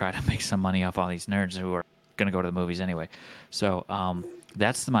to try to make some money off all these nerds who are going to go to the movies anyway. So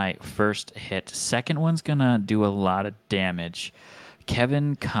that's my first hit. Second one's going to do a lot of damage.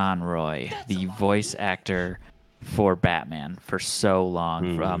 Kevin Conroy, the voice actor for Batman for so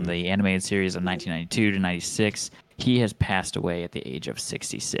long, from the animated series of 1992 to 96. He has passed away at the age of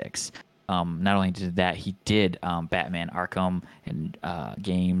 66. Not only did that, he did Batman Arkham and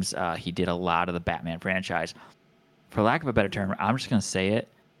games. He did a lot of the Batman franchise. For lack of a better term, I'm just going to say it.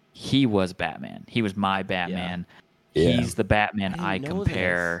 He was Batman. He was my Batman. Yeah. He's the Batman I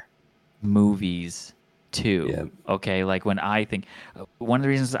compare movies to. Yeah. Okay, like when I think one of the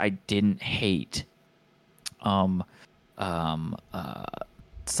reasons I didn't hate some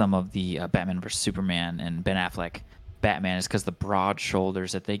of the Batman vs Superman and Ben Affleck Batman is because the broad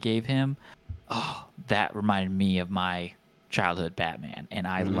shoulders that they gave him. Oh, that reminded me of my childhood Batman, and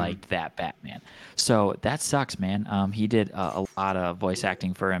I liked that Batman. So that sucks, man. He did a lot of voice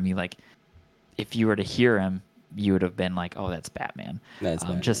acting for him. He like, if you were to hear him, you would have been like, "Oh, that's Batman." That's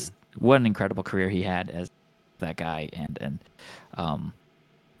Batman. Just what an incredible career he had as that guy, and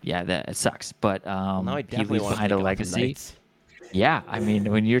yeah, that it sucks. But Now I he definitely leaves want to behind take a off the legacy. nights. Yeah, I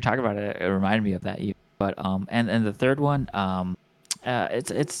mean, when you're talking about it, it reminded me of that. But and the third one,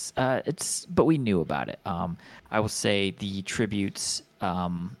 it's but we knew about it. I will say the tributes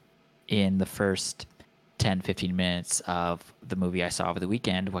in the first 10, 15 minutes of the movie I saw over the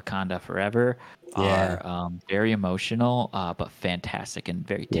weekend, Wakanda Forever, are very emotional, but fantastic and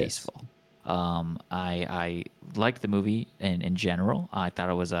very tasteful. I liked the movie in general. I thought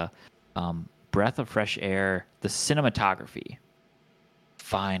it was a breath of fresh air. The cinematography,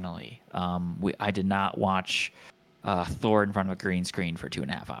 finally. I did not watch Thor in front of a green screen for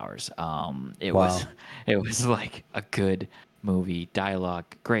 2.5 hours. It was like a good movie, dialogue,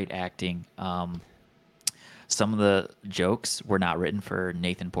 great acting. Some of the jokes were not written for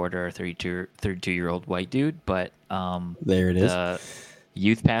Nathan Porter, a 32-year-old white dude, but there it is. The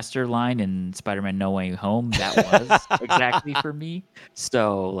youth pastor line in Spider-Man No Way Home, that was exactly for me.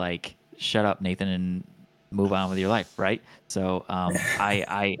 So, like, shut up, Nathan, and move on with your life, right? So,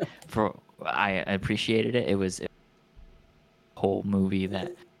 I appreciated it. It was a whole movie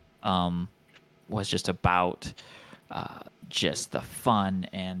that was just about just the fun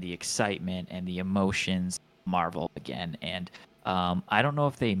and the excitement and the emotions of Marvel again. And I don't know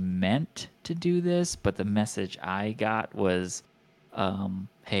if they meant to do this, but the message I got was,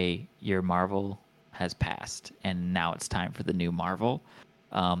 hey, your Marvel has passed, and now it's time for the new Marvel.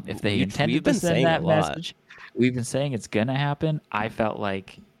 If they intended to send that message, we've been saying it's gonna happen. I felt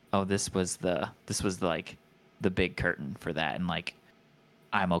like, oh, this was like the big curtain for that, and like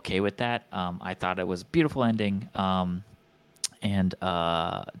I'm okay with that. I thought it was a beautiful ending, and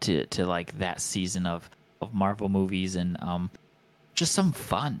to like that season of Marvel movies, and just some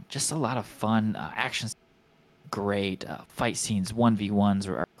fun, just a lot of fun action. Great fight scenes, 1v1s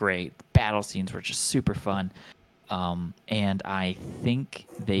are great. Battle scenes were just super fun. And I think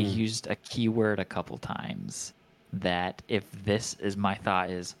they used a keyword a couple times that, if this is my thought,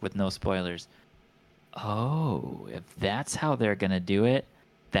 is with no spoilers. Oh, if that's how they're gonna do it,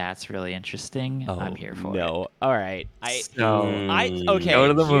 that's really interesting. I'm here for it. All right. Okay. Go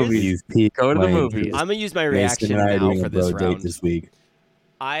to the movies. Go to the movies. I'm gonna use my reaction now for this round. This week.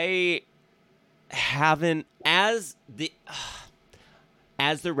 I haven't, as the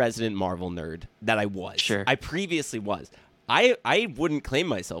resident Marvel nerd that I was. Sure. I previously was. I wouldn't claim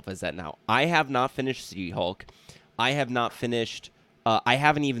myself as that now. I have not finished She-Hulk. I have not finished. I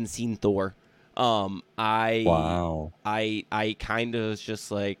haven't even seen Thor. I kind of was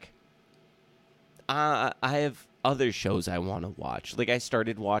just like, I have other shows I want to watch. Like, I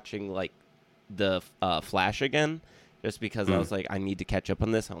started watching like the Flash again, just because I was like, I need to catch up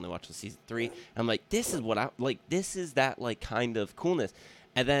on this. I only watched the season 3. I'm like, this is what I like. This is that like kind of coolness.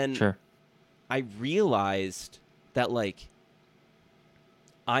 And then I realized that like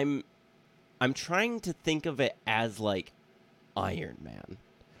I'm trying to think of it as like Iron Man.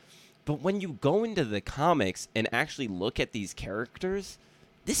 But when you go into the comics and actually look at these characters,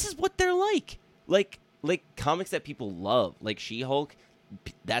 this is what they're like. Like comics that people love, like She-Hulk.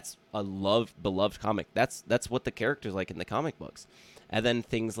 That's a beloved comic. That's what the character's like in the comic books. And then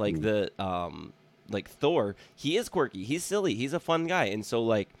things like like Thor, he is quirky, he's silly, he's a fun guy. And so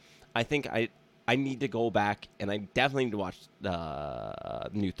like I think I need to go back, and I definitely need to watch the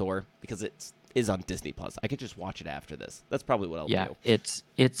new Thor, because it is on Disney Plus. I could just watch it after this. That's probably what I'll do.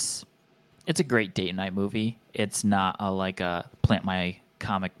 It's a great date night movie. It's not like a plant my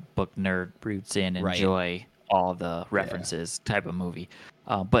comic book nerd roots in and enjoy all the references type of movie.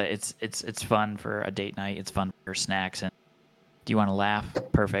 But it's fun for a date night. It's fun for snacks. And do you want to laugh?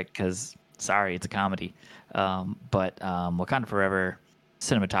 Perfect, because sorry, it's a comedy. But Wakanda Forever,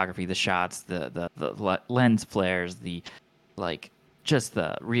 cinematography, the shots, the lens flares, the like, just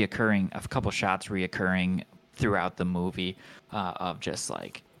the reoccurring, a couple shots reoccurring throughout the movie of just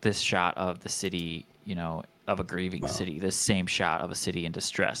like this shot of the city, of a grieving city, this same shot of a city in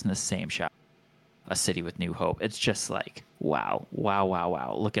distress, and the same shot a city with new hope. It's just like wow.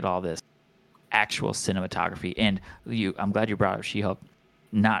 Look at all this actual cinematography. And I'm glad you brought up She-Hulk.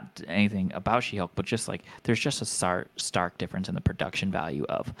 Not anything about She-Hulk, but just like there's just a stark difference in the production value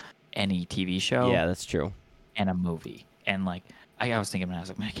of any TV show. Yeah, that's true. And a movie. And like I was thinking, I was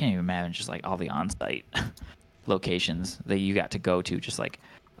like, man, I can't even imagine just like all the on-site locations that you got to go to, just like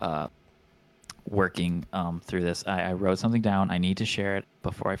working through this. I wrote something down. I need to share it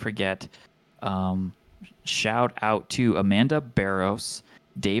before I forget. Shout out to Amanda Barros,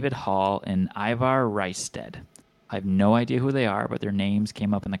 David Hall, and Ivar Reisted. I have no idea who they are, but their names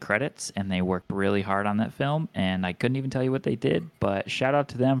came up in the credits, and they worked really hard on that film, and I couldn't even tell you what they did, but shout out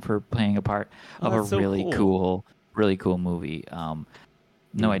to them for playing a part of a really cool movie.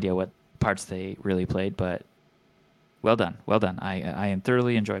 No idea what parts they really played, but well done. I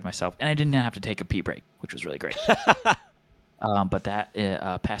thoroughly enjoyed myself, and I didn't have to take a pee break, which was really great. But that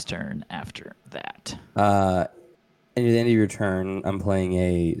pass turn after that. At the end of your turn, I'm playing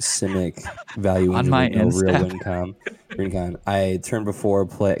a Simic value On engine my with no real instep. win con. I turned before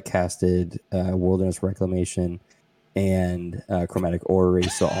casted Wilderness Reclamation and Chromatic Orrery,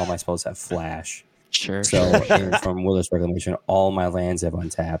 so all my spells have flash. Sure. And from Wilderness Reclamation, all my lands have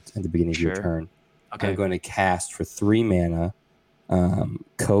untapped at the beginning of your turn. Okay. I'm going to cast for 3 mana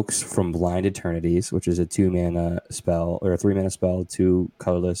Coax from Blind Eternities, which is a 2-mana spell, or a 3-mana spell, 2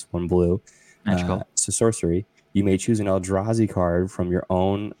 colorless, 1 blue. Magical. It's a sorcery. You may choose an Eldrazi card from your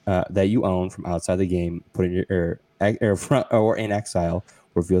own that you own from outside the game, put in your or in exile,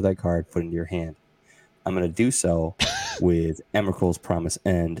 reveal that card, put into your hand. I'm going to do so with Emrakul's Promise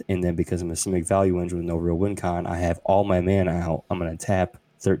End, and then because I'm a Simic value engine with no real win con, I have all my mana out. I'm going to tap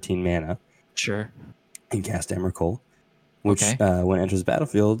 13 mana. Sure. And cast Emrakul, which when it enters the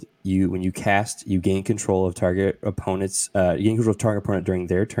battlefield, when you cast, you gain control of target opponents. You gain control of target opponent during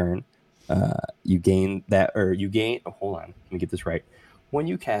their turn. Hold on, let me get this right. When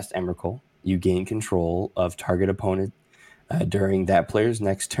you cast Emrakul, you gain control of target opponent during that player's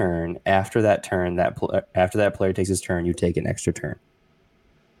next turn. After that turn, after that player takes his turn, you take an extra turn.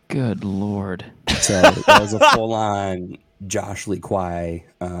 Good Lord. So that was a full-on Josh Lee Kwai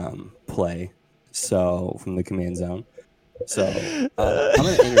play. So from the command zone. So I'm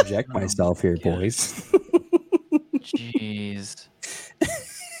going to interject myself here, boys. Jeez.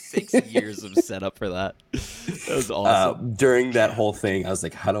 6 years of setup for that. That was awesome. During that whole thing, I was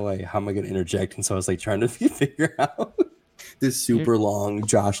like, how am I going to interject? And so I was like trying to figure out this super long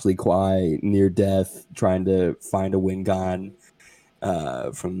Josh Lee Kwai near death, trying to find a win gon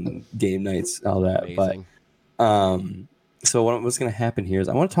from game nights, all that. Amazing. But so what's going to happen here is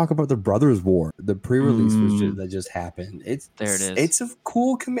I want to talk about the Brothers War, the pre-release that just happened. There it is. It's a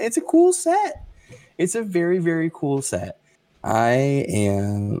cool set. It's a very, very cool set.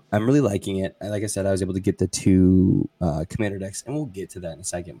 I'm really liking it. Like I said, I was able to get the 2 commander decks, and we'll get to that in a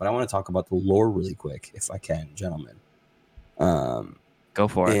second. But I want to talk about the lore really quick, if I can, gentlemen. Go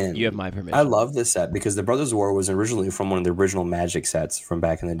for it. You have my permission. I love this set because the Brothers War was originally from one of the original Magic sets from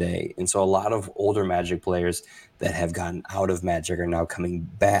back in the day. And so a lot of older Magic players that have gotten out of Magic are now coming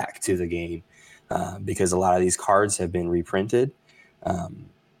back to the game because a lot of these cards have been reprinted and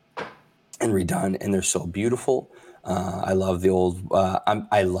redone, and they're so beautiful. I love the old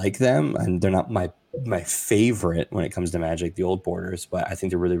I like them, and they're not my favorite when it comes to Magic, the old borders, but I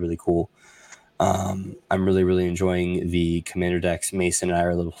think they're really, really cool. I'm really, really enjoying the commander decks. Mason and I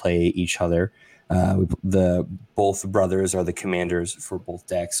are able to play each other. Both brothers are the commanders for both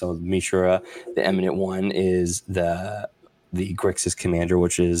decks. So Mishra, the Eminent One, is the Grixis commander,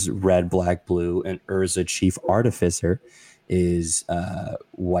 which is red, black, blue, and Urza, Chief Artificer, is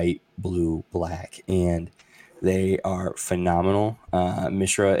white, blue, black, and they are phenomenal.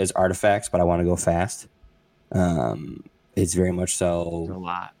 Mishra is artifacts, but I want to go fast. It's very much so.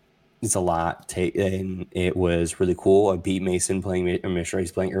 It's a lot. And it was really cool. I beat Mason playing Mishra.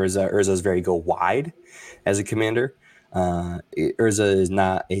 He's playing Urza. Urza's very go wide as a commander. Urza is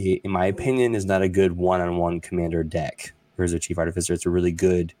not in my opinion, is not a good one-on-one commander deck. Urza Chief Artificer. It's a really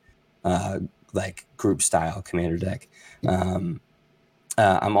good group style commander deck. I'm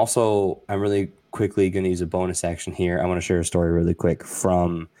really quickly going to use a bonus action here. I want to share a story really quick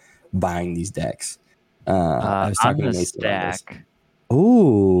from buying these decks. I was talking to Mason about this.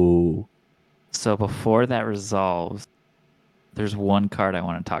 Ooh. So before that resolves, there's one card I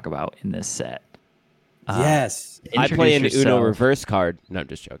want to talk about in this set. Yes. I play an Uno reverse card. No, I'm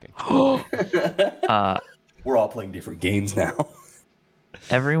just joking. We're all playing different games now.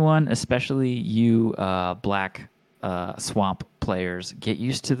 Everyone, especially you black swamp players, get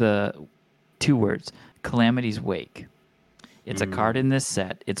used to the 2 words, Calamity's Wake. It's a card in this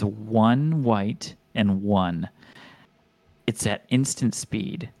set. It's 1 white and 1. It's at instant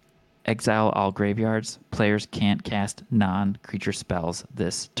speed. Exile all graveyards. Players can't cast non-creature spells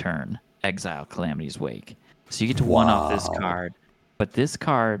this turn. Exile Calamity's Wake. So you get to one off this card. But this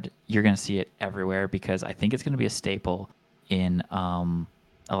card, you're going to see it everywhere because I think it's going to be a staple in a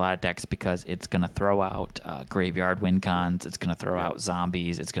lot of decks because it's going to throw out graveyard win cons. It's going to throw out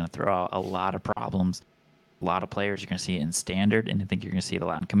zombies. It's going to throw out a lot of problems. A lot of players, you're going to see it in Standard, and I think you're going to see it a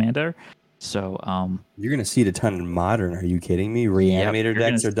lot in Commander. So you're going to see it a ton in Modern. Are you kidding me? Reanimator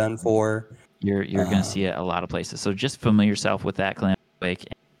decks are done for. You're going to see it a lot of places. So just familiar yourself with that Calamity Wake.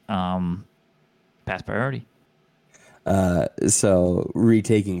 Pass priority. So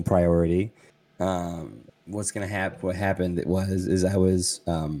retaking priority. What's going to happen? What happened is I was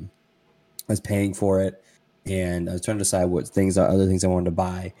paying for it, and I was trying to decide what other things I wanted to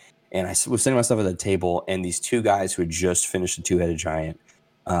buy. And I was sitting myself at the table, and these 2 guys who had just finished a 2-headed giant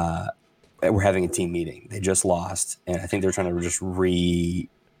were having a team meeting. They just lost, and I think they're trying to just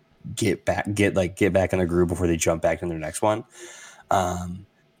get back in the group before they jump back in their next one.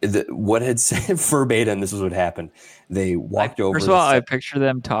 What had said verbatim, this is what happened. They walked over. First of all, I picture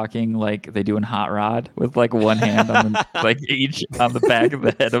them talking like they do in Hot Rod with like one hand on the, each on the back of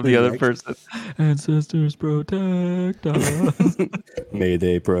the head of the other person. Ancestors protect us. May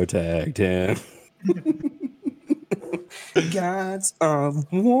they protect him. Gods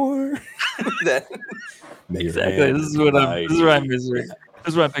of war. Exactly. This is what I'm picturing.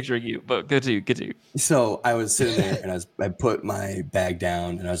 This is what I'm picturing you. But get to you. So I was sitting there and I put my bag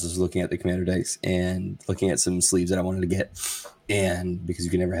down and I was just looking at the Commander decks and looking at some sleeves that I wanted to get, and because you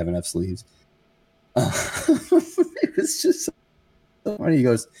can never have enough sleeves, it was just so funny. He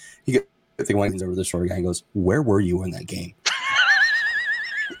goes, I think one over the short guy and goes, "Where were you in that game?"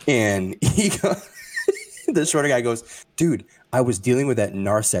 And the shorter guy goes, "Dude, I was dealing with that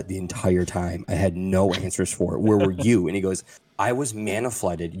Narset the entire time. I had no answers for it. Where were you?" And he goes, "I was mana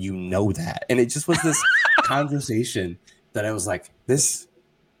flooded. You know that." And it just was this conversation that I was like, this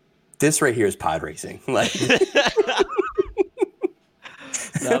right here is pod racing. Like,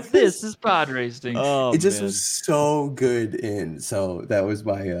 now this is pod racing. Oh, it just was so good. And so that was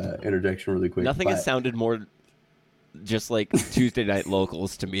my introduction really quick. Nothing has sounded more just like Tuesday Night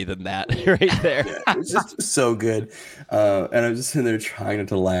Locals to me than that right there. Yeah, it was just so good. And I was just sitting there trying not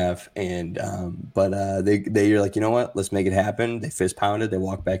to laugh. And but they're like, you know what? Let's make it happen. They fist pounded. They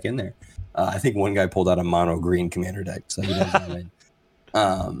walked back in there. I think one guy pulled out a mono green Commander deck, so he doesn't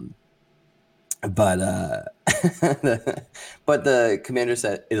win. But the Commander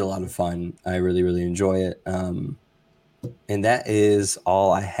set is a lot of fun. I really, really enjoy it. And that is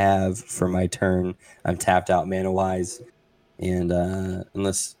all I have for my turn. I'm tapped out mana wise, and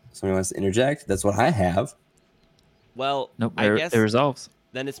unless somebody wants to interject, that's what I have. Well, nope, I guess it resolves.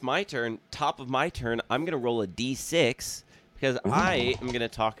 Then it's my turn. Top of my turn, I'm gonna roll a d6 because I am gonna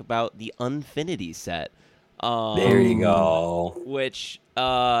talk about the Unfinity set. There you go. Which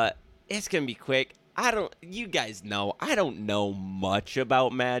it's gonna be quick. You guys know, I don't know much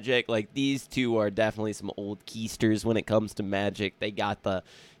about Magic. Like, these two are definitely some old keisters when it comes to Magic. They got the,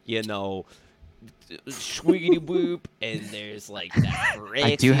 Schwiggity Whoop, and there's like that Phyrexia,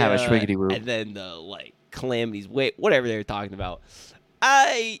 I do have a Schwiggity Whoop. and then the like Calamities, whatever they're talking about.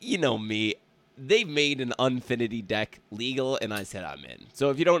 You know me, they made an Unfinity deck legal, and I said I'm in.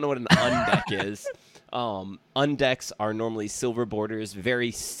 So if you don't know what an undeck is, undecks are normally silver borders,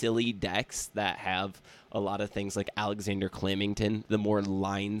 very silly decks that have a lot of things like Alexander Clamington. The more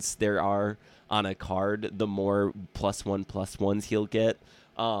lines there are on a card, the more +1/+1s he'll get.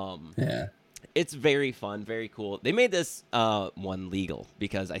 Yeah. It's very fun, very cool. They made this one legal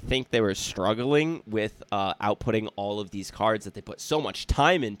because I think they were struggling with outputting all of these cards that they put so much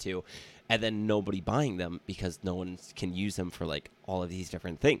time into, and then nobody buying them because no one can use them for like all of these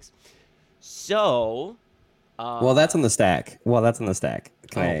different things. So, well, that's on the stack.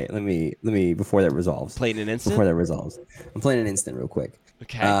 Okay, let me before that resolves. Playing an instant. Before that resolves, I'm playing an instant real quick.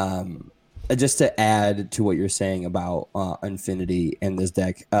 Okay. Just to add to what you're saying about Infinity and this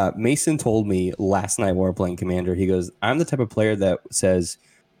deck, Mason told me last night while we were playing Commander, he goes, "I'm the type of player that says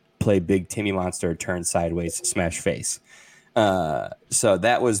play big Timmy Monster, turn sideways, smash face." So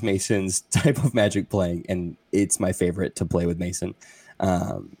that was Mason's type of Magic playing, and it's my favorite to play with Mason.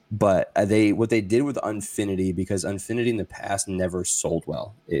 But what they did with Infinity, because Infinity in the past never sold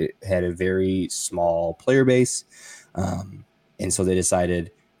well. It had a very small player base, and so they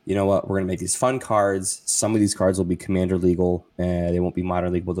decided, you know what, we're going to make these fun cards. Some of these cards will be commander legal. They won't be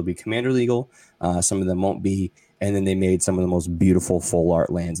modern legal. They'll be commander legal. Some of them won't be. And then they made some of the most beautiful full art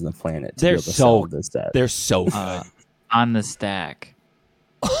lands on the planet to be able to sell this set. They're so good. On the stack,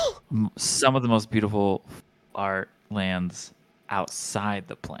 some of the most beautiful art lands outside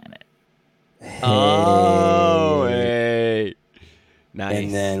the planet. Hey. Nice.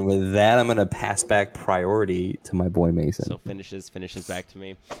 And then with that, I'm going to pass back priority to my boy Mason. So finishes back to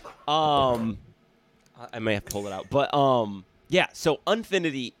me. I may have to pull it out. But yeah, so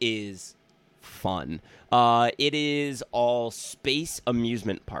Unfinity is fun. It is all space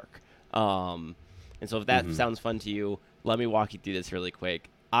amusement park. And so if that sounds fun to you, let me walk you through this really quick.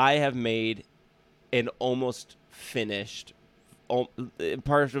 I have made an almost finished.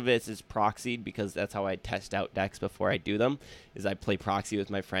 Part of it is proxied because that's how I test out decks before I do them. Is I play proxy with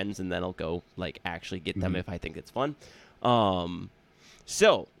my friends and then I'll go like actually get them if I think it's fun.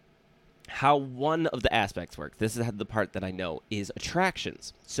 So how one of the aspects works. This is the part that I know is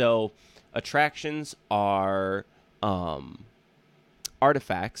attractions. So attractions are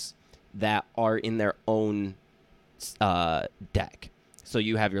artifacts that are in their own deck. So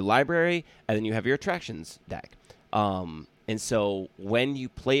you have your library and then you have your attractions deck. And so when you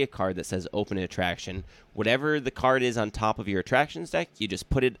play a card that says open an attraction, whatever the card is on top of your attractions deck, you just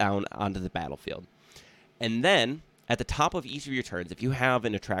put it down onto the battlefield. And then at the top of each of your turns, if you have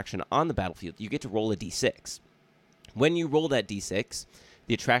an attraction on the battlefield, you get to roll a d6. When you roll that d6,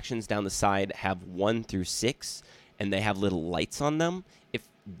 the attractions down the side have 1 through 6, and they have little lights on them. If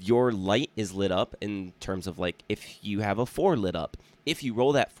your light is lit up in terms of like if you have a 4 lit up, if you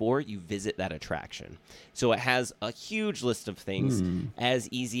roll that 4, you visit that attraction. So it has a huge list of things as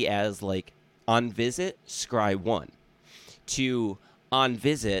easy as like on visit, scry 1. To on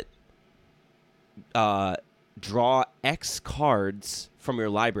visit, draw X cards from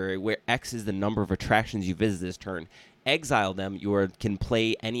your library where X is the number of attractions you visit this turn. Exile them. You can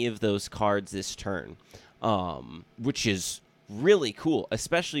play any of those cards this turn, which is really cool,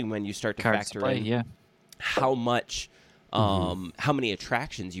 especially when you start to factor in how much... how many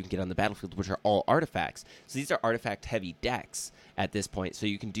attractions you can get on the battlefield, which are all artifacts. So these are artifact-heavy decks at this point. So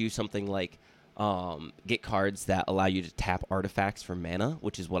you can do something like get cards that allow you to tap artifacts for mana,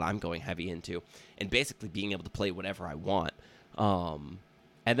 which is what I'm going heavy into, and basically being able to play whatever I want. And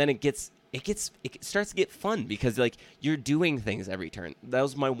then it starts to get fun because like you're doing things every turn. That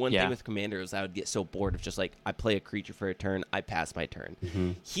was my one thing with Commanders. I would get so bored of just like I play a creature for a turn, I pass my turn.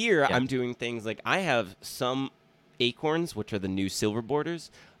 Here I'm doing things like I have some acorns, which are the new silver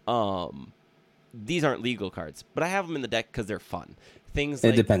borders. These aren't legal cards, but I have them in the deck because they're fun. Things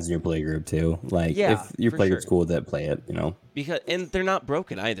it depends on your play group too. Like if your play group's cool with it, play it. You know, and they're not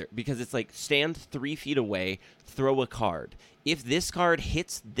broken either because it's like stand 3 feet away, throw a card. If this card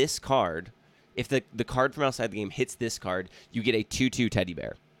hits this card, if the card from outside the game hits this card, you get a 2/2 teddy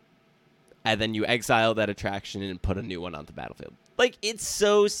bear, and then you exile that attraction and put a new one on the battlefield. Like, it's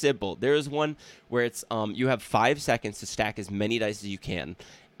so simple. There is one where it's you have 5 seconds to stack as many dice as you can.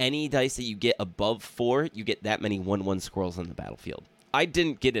 Any dice that you get above 4, you get that many 1/1 squirrels on the battlefield. I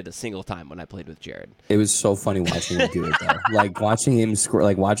didn't get it a single time when I played with Jared. It was so funny watching him do it, though. Like, watching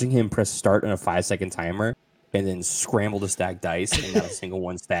him press start on a 5-second timer and then scramble to stack dice and not a single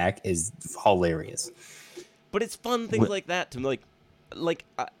one stack is hilarious. But it's fun things like that to like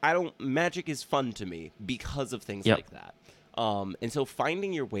I don't Magic is fun to me because of things like that. And so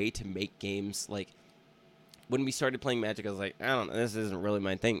finding your way to make games, like when we started playing Magic, I was like, I don't know, this isn't really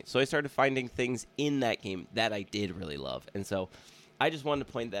my thing. So I started finding things in that game that I did really love. And so I just wanted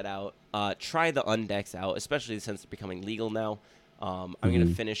to point that out. Try the undecks out, especially since they're becoming legal now. I'm going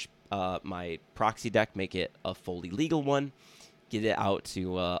to finish my proxy deck, make it a fully legal one, get it out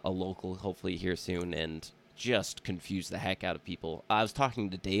to a local hopefully here soon, and just confuse the heck out of people. I was talking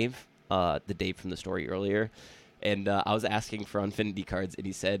to Dave, the Dave from the story earlier, and I was asking for Unfinity cards, and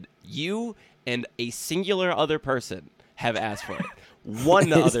he said, you and a singular other person have asked for it.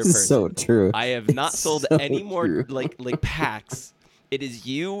 One other person. So true. I have not sold any more like packs. It is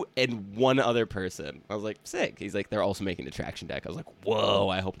you and one other person. I was like, sick. He's like, they're also making an attraction deck. I was like, whoa,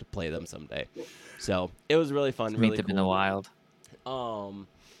 I hope to play them someday. So it was really fun. Really meet them cool. in the wild.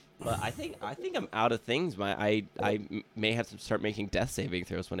 But I think I'm out of things. I may have to start making death saving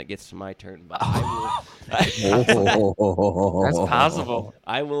throws when it gets to my turn. But I will. That's possible.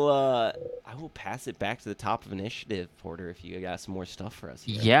 I will pass it back to the top of initiative, Porter, if you got some more stuff for us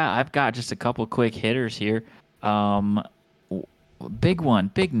here. Yeah, I've got just a couple quick hitters here. Big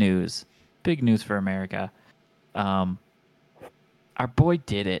one, big news for America. Our boy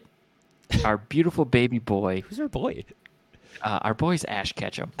did it. Our beautiful baby boy. Who's our boy? our boy's Ash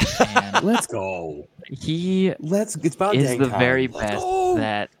Ketchum, and Let's go. he It's about is dang the time. very Let's best go.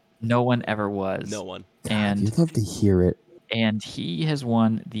 that no one ever was. No one. God, And you'd love to hear it. he has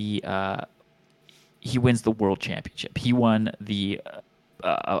won he wins the world championship. He won the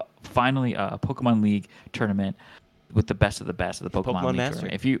finally a Pokemon League tournament with the best of the best of the Pokemon League Master.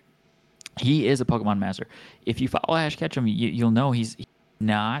 tournament. He is a Pokemon master. If you follow Ash Ketchum, you'll know he's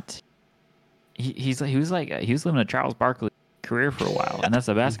not. He was living a Charles Barkley career for a while, and that's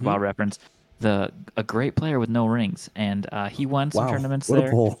a basketball reference. A great player with no rings, and he won some tournaments what a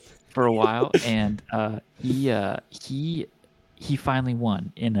there pull. for a while, and he finally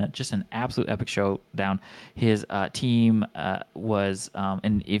won in just an absolute epic showdown. His team was,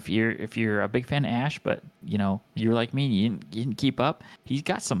 and if you're a big fan of Ash, but you're like me, you didn't keep up. He's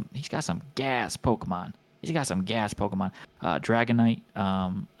got some gas Pokemon. Dragonite,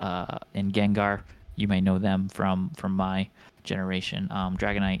 and Gengar. You may know them from my generation.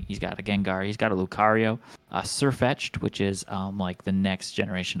 Dragonite, he's got a Gengar, he's got a Lucario, Sirfetch'd, which is like the next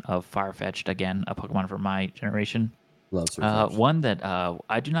generation of Farfetch'd, again a Pokemon from my generation. Love Sirfetch'd. One that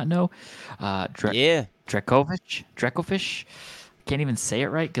I do not know, Dracofish. Can't even say it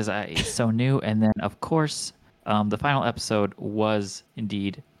right because it's so new. And then of course, the final episode was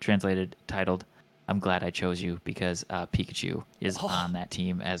indeed titled "I'm Glad I Chose You," because Pikachu is on that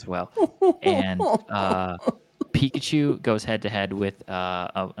team as well, and Pikachu goes head to head with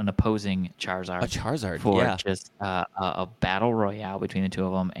an opposing Charizard. A Charizard, for yeah. just a battle royale between the two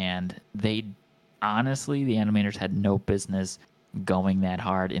of them, and honestly, the animators had no business going that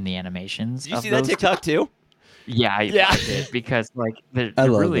hard in the animations. Did you see that TikTok too? Yeah, I did, because like there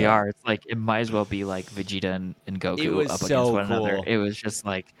really are. It's like it might as well be like Vegeta and Goku up against one another. It was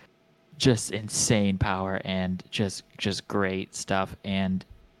just insane power and just great stuff. And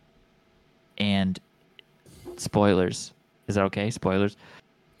spoilers. Is that okay? Spoilers?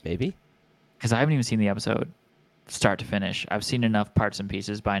 Maybe. Because I haven't even seen the episode start to finish. I've seen enough parts and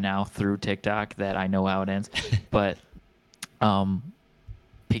pieces by now through TikTok that I know how it ends. But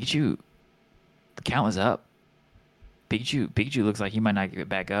Pikachu, the count was up. Pikachu looks like he might not get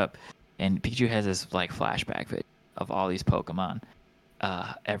back up, and Pikachu has this like flashback video of all these Pokemon,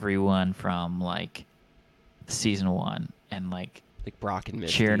 everyone from like season 1, and like Brock and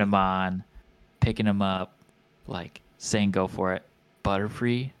Misty, cheering him on, picking him up, like saying go for it.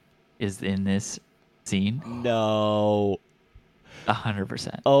 Butterfree is in this scene. No.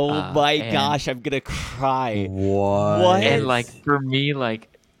 100%. Oh my gosh, I'm gonna cry. What? And like for me, like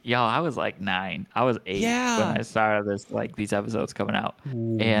I was like 9. I was 8 when I started these episodes coming out,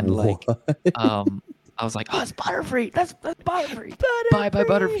 and like I was like, oh, it's Butterfree. That's Butterfree. Bye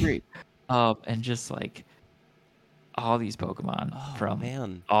Butterfree. And just like all these Pokemon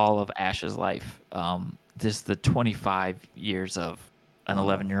from all of Ash's life. Just the 25 years of an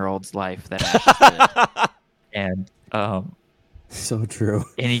 11-year-old's life that Ash has lived. And so true.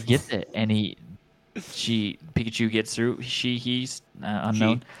 And he gets it, and Pikachu gets through. He's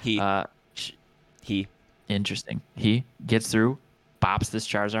unknown. He. Interesting. He gets through, bops this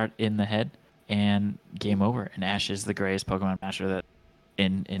Charizard in the head, and game over. And Ash is the greatest Pokemon master that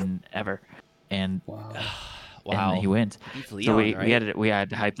in ever. And wow. And he wins. Leon, so we right? we had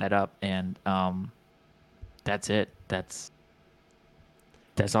to hype that up, and that's it. That's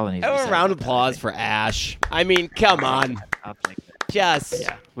all it needs. A round of applause for Ash. I mean, come on. I'll take it. Just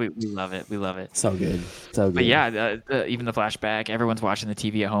we love it. We love it. So good. But yeah, even the flashback. Everyone's watching the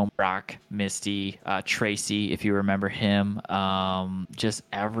TV at home. Brock, Misty, Tracy, if you remember him. Just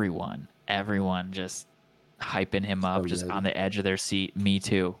everyone just hyping him up, just on the edge of their seat. Me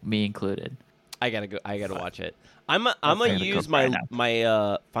too. Me included. I gotta watch it. I'm gonna use my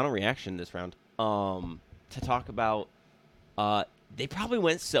final reaction this round to talk about. They probably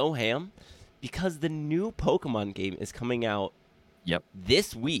went so ham because the new Pokemon game is coming out. Yep.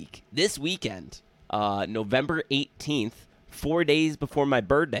 This weekend, November 18th, 4 days before my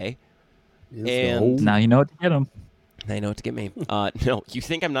birthday. And now you know what to get them. Now you know what to get me. No, you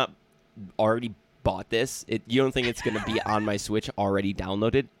think I'm not already bought this? You don't think it's going to be on my Switch already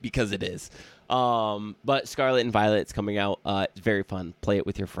downloaded? Because it is. But Scarlet and Violet is coming out. It's very fun. Play it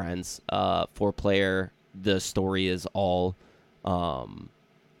with your friends. 4-player. The story is all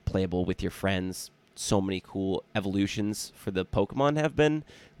playable with your friends. So many cool evolutions for the Pokemon have been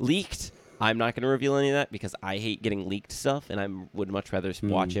leaked. I'm not going to reveal any of that because I hate getting leaked stuff, and I would much rather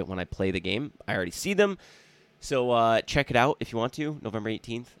watch it when I play the game. I already see them. So check it out if you want to, November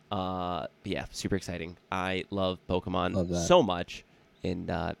 18th. Yeah, super exciting. I love Pokemon so much, and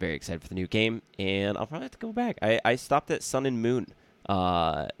very excited for the new game. And I'll probably have to go back. I stopped at Sun and Moon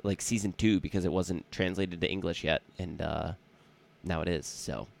like season 2 because it wasn't translated to English yet, and now it is.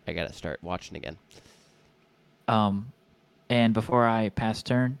 So I gotta start watching again. And before I pass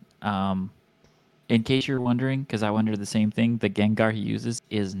turn, in case you're wondering, because I wondered the same thing, the Gengar he uses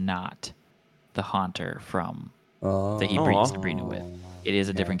is not the Haunter from that he breeds Sabrina with. It is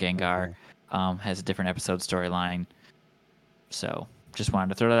a different Gengar. Has a different episode storyline. So just wanted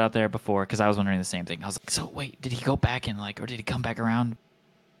to throw that out there before, because I was wondering the same thing. I was like, so wait, did he go back and or did he come back around?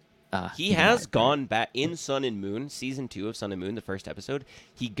 He has gone back in Sun and Moon, season 2 of Sun and Moon, the first episode.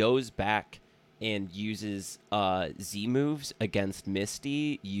 He goes back and uses Z moves against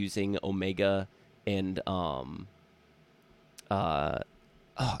Misty using Omega and Alpha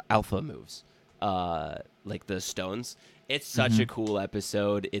moves, like the stones. It's such a cool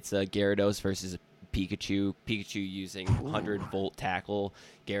episode. It's a Gyarados versus Pikachu. Pikachu using 100-volt tackle.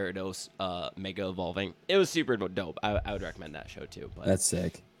 Gyarados Mega evolving. It was super dope. I would recommend that show too. But That's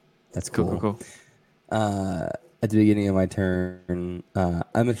sick. That's cool. Cool. At the beginning of my turn, I'm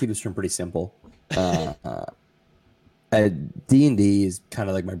gonna keep this turn pretty simple. D&D is kind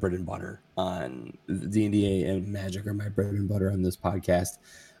of like my bread and butter. On D&D and Magic are my bread and butter on this podcast.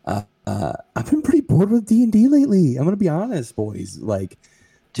 I've been pretty bored with D&D lately. I'm gonna be honest, boys. Like,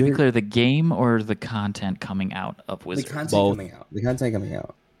 to be clear, the game or the content coming out of Wizards? The content coming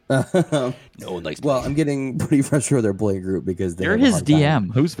out. No one likes. Well, I'm getting pretty frustrated with their play group because they're his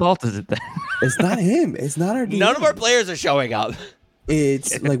DM. Whose fault is it then? It's not him. It's not our DM. None of our players are showing up.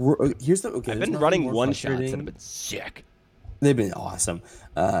 It's like here's the okay. I've been running one shots and have been sick. They've been awesome.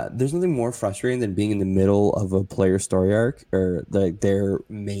 There's nothing more frustrating than being in the middle of a player story arc or their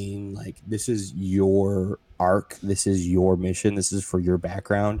main, like, this is your arc, this is your mission, this is for your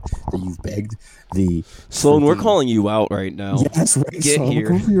background that you've begged. Sloan, we're calling you out right now. Yes, right. Get Sloan, here. we're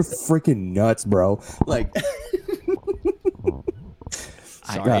going for your freaking nuts, bro. Like,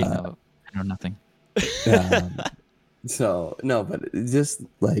 I know nothing. So no, but just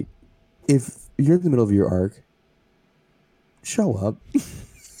like, if you're in the middle of your arc, show up.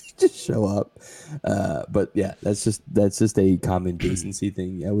 Just show up. But yeah, that's just a common decency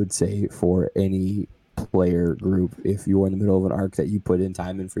thing, I would say, for any player group. If you're in the middle of an arc that you put in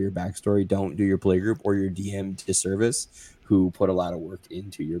time in for your backstory, don't do your play group or your DM disservice who put a lot of work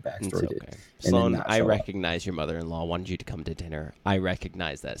into your backstory. It's okay. Sloan, I recognize your mother-in-law wanted you to come to dinner. I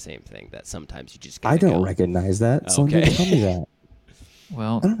recognize that same thing, that sometimes you just gotta don't recognize that. Okay. Someone didn't tell me that.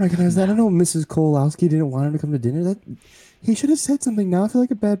 Well, I don't recognize that. I know Mrs. Kolowski didn't want him to come to dinner. That he should have said something. Now I feel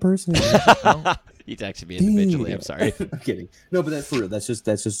like a bad person. You texted me individually. I'm sorry. I'm kidding. No, but that's for real. That's just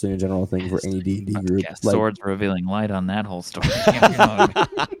a general thing for any D&D group. Cast swords revealing light on that whole story.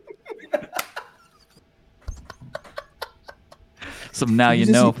 Some now you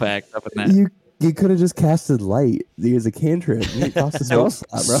know facts up in that. You could have just casted light. There's a cantrip. It cost a spell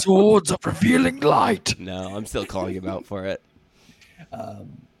slot, bro. Swords of revealing light. No, I'm still calling him out for it.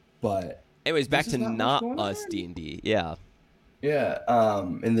 But anyways, back to not us D&D. Yeah. Yeah.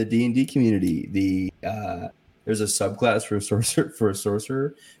 In the D&D community, there's a subclass for a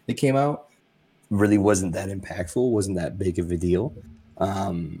sorcerer that came out. Really wasn't that impactful. Wasn't that big of a deal.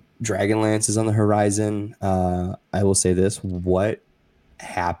 Dragonlance is on the horizon. I will say this: what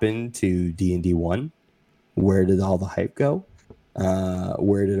happened to D&D 1? Where did all the hype go?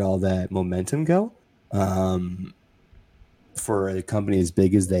 Where did all that momentum go? For a company as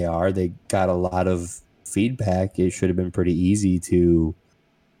big as they are, they got a lot of feedback. It should have been pretty easy to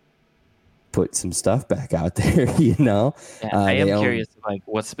put some stuff back out there, you know? Yeah, I am curious, like,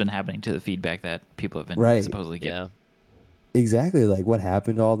 what's been happening to the feedback that people have been supposedly getting. Yeah. Exactly. Like, what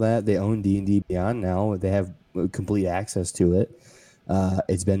happened to all that? They own D&D Beyond now. They have complete access to it.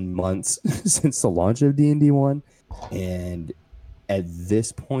 It's been months since the launch of D&D 1, and at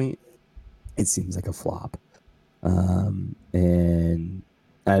this point, it seems like a flop. And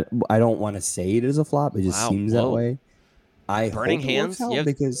I don't want to say it is a flop. It just seems that way. Burning Hands?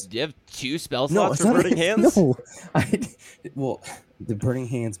 You have 2 spell slots for Burning Hands? No. Well, the Burning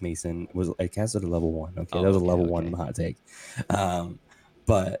Hands, Mason, I cast it at level 1. Okay, that was a level 1 hot take.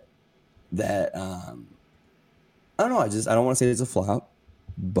 But that, I don't know. I don't want to say it's a flop,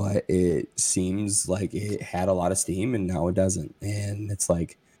 but it seems like it had a lot of steam and now it doesn't. And it's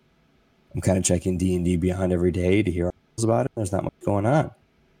like, I'm kind of checking D&D Beyond every day to hear about it. There's not much going on.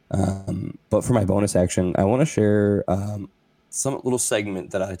 But for my bonus action, I want to share some little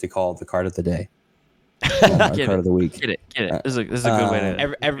segment that I like to call the card of the day. Card of the week. Get it. This is a good way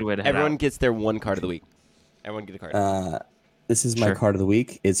to. Everyone gets their one card of the week. Everyone get a card. This is my card of the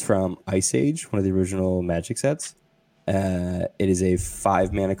week. It's from Ice Age, one of the original Magic sets. It is a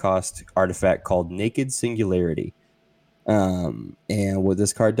 5 mana cost artifact called Naked Singularity. And what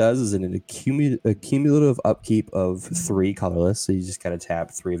this card does is an cumulative upkeep of 3 colorless. So you just kind of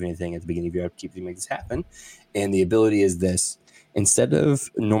tap 3 of anything at the beginning of your upkeep to make this happen. And the ability is this: instead of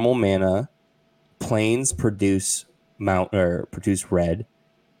normal mana, plains produce produce red,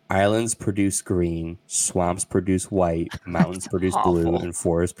 islands produce green, swamps produce white, mountains produce blue, awful. and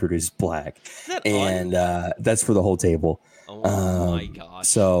forests produce black. Is that And that's for the whole table. Oh my gosh.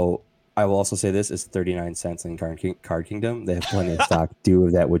 So I will also say this is 39 cents in Card Kingdom. They have plenty of stock. Do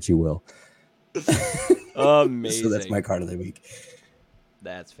with that what you will. Amazing. So that's my card of the week.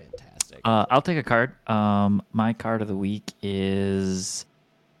 That's fantastic. I'll take a card. My card of the week is...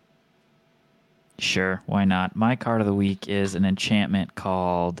 Sure, why not? My card of the week is an enchantment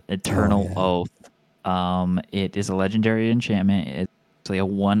called Eternal Oath. It is a legendary enchantment. It's actually a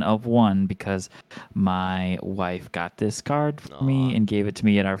 1 of 1 because my wife got this card for me and gave it to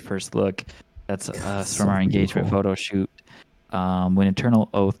me at our first look. That's us from our engagement photo shoot. When Eternal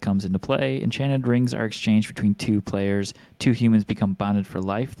Oath comes into play, enchanted rings are exchanged between 2 players. 2 humans become bonded for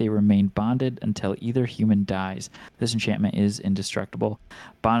life. They remain bonded until either human dies. This enchantment is indestructible.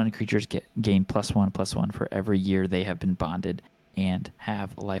 Bonded creatures gain +1/+1 for every year they have been bonded and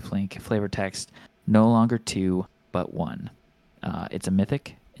have lifelink. Flavor text: no longer 2, but 1. It's a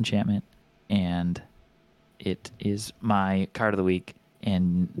mythic enchantment, and it is my card of the week.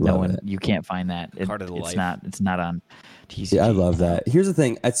 And you can't find that. Card of the life. It's not on TCG. Yeah, I love that. Here's the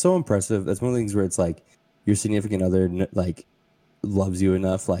thing. It's so impressive. That's one of the things where it's like your significant other like loves you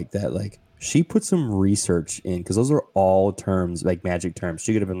enough like that. Like she put some research in because those are all terms, like magic terms.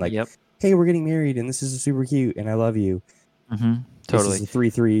 She could have been like, hey, we're getting married and this is super cute and I love you. Mm-hmm. Totally. This is a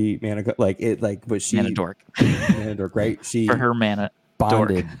 3/3 mana, but she mana dork. Mana dork, right? She for her mana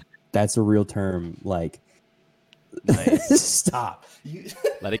bonded. Dork. That's a real term. Like, nice. Stop.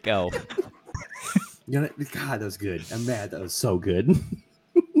 Let it go. God, that was good. I'm mad. That was so good.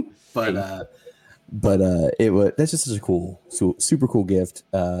 but it was. That's just such a cool, super cool gift.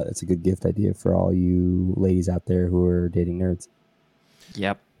 It's a good gift idea for all you ladies out there who are dating nerds.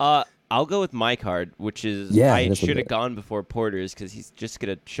 Yep. I'll go with my card, which is I should have gone before Porter's because he's just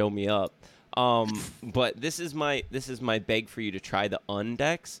gonna show me up. But this is my beg for you to try the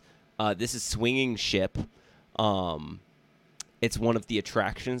Undex. This is Swinging Ship. It's one of the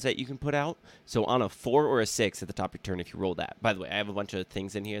attractions that you can put out. So on a 4 or a 6 at the top of your turn, if you roll that. By the way, I have a bunch of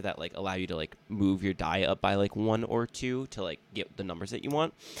things in here that like allow you to like move your die up by like 1 or 2 to like get the numbers that you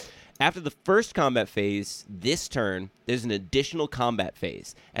want. After the first combat phase, this turn, there's an additional combat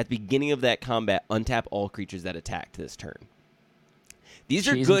phase. At the beginning of that combat, untap all creatures that attacked this turn. These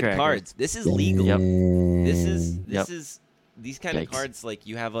are good cards. This is legal. Yep. This is these kind of cards. Like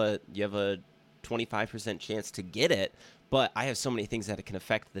you have a 25% chance to get it, but I have so many things that it can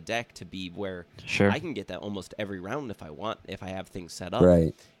affect the deck to be where I can get that almost every round if I want, if I have things set up.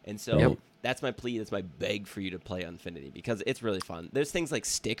 Right. And so that's my plea. That's my beg for you to play Unfinity because it's really fun. There's things like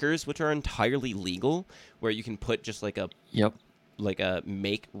stickers, which are entirely legal, where you can put just like a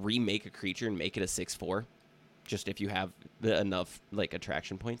remake a creature and make it a 6/4, just if you have enough like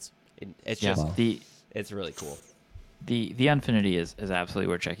attraction points. It's just it's really cool. The Unfinity is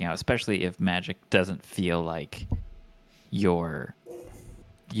absolutely worth checking out, especially if Magic doesn't feel like your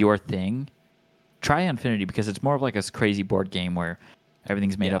thing. Try Unfinity because it's more of like a crazy board game where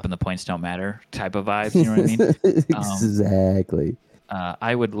everything's made up and the points don't matter type of vibes. You know what I mean? Exactly.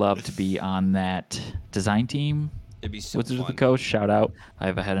 I would love to be on that design team. It'd be so Wizards fun. of the Coast, shout out.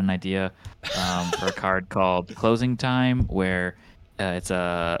 I've had an idea for a card called Closing Time, where it's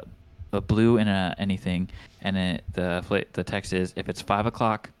a blue and a anything, and the text is, if it's 5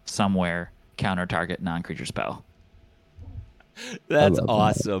 o'clock somewhere, counter target non-creature spell. That's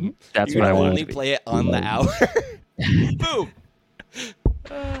awesome. That's what what I want. want. Only play it on the hour.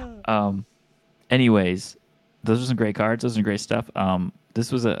 Boom. Anyways, those are some great cards. Those are great stuff.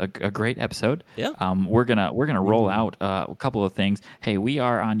 This was a great episode. Yeah. We're gonna roll out a couple of things. Hey, we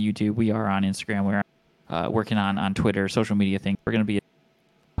are on YouTube. We are on Instagram. We're working on Twitter, social media things. We're gonna be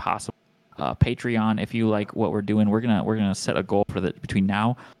possible Patreon. If you like what we're doing, we're gonna set a goal for between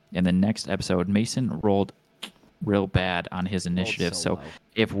now and the next episode. Mason rolled real bad on his initiative, so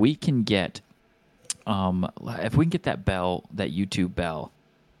if we can get that bell, that YouTube bell,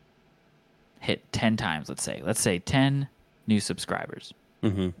 hit 10 times, let's say 10 new subscribers,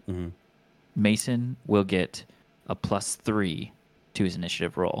 Mason will get a +3 to his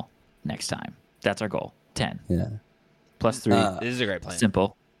initiative roll next time. That's our goal. 10. Yeah. +3. This is a great plan.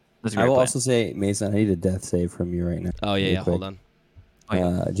 Simple. This is a great I will plan. also say, Mason, I need a death save from you right now. Oh yeah, hold on.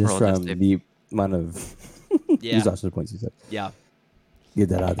 Just from the amount of exhaustion points you said. Yeah. Get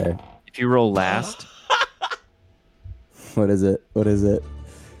that out there. If you roll last, What is it? What is it?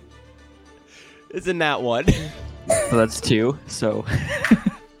 Isn't that one? So that's 2. So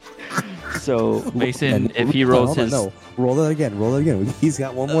Mason, And- if he rolls hold on, his, no, roll that again. Roll it again. He's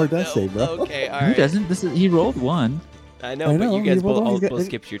got one more death save, bro. Okay, all he right. doesn't. He rolled 1. I know, I but know, you guys you rolled both, one, he's got- both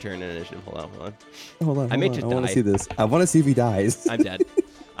skipped your turn in initiative. Hold on. Hold on. I made you I want die. to see this. I want to see if he dies. I'm dead.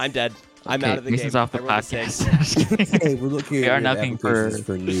 I'm Okay, out of the Mason's game. off the I rolled a 6. podcast. Hey, we're looking We are at knocking applications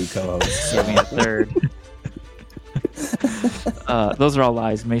for new co-hosts. Give me a 3rd. Those are all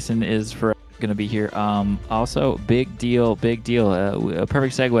lies. Mason is for going to be here. Also, big deal. A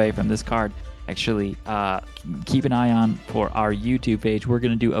perfect segue from this card. Actually, keep an eye on for our YouTube page. We're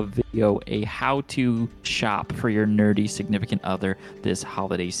going to do a video, a how-to shop for your nerdy significant other this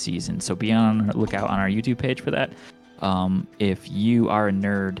holiday season. So be on the lookout on our YouTube page for that. If you are a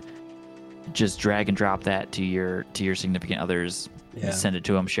nerd, just drag and drop that to your significant others. Yeah. Send it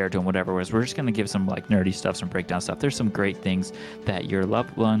to them, share it to them, whatever it is. We're just going to give some like nerdy stuff, some breakdown stuff. There's some great things that your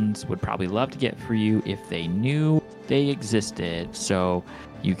loved ones would probably love to get for you if they knew they existed. So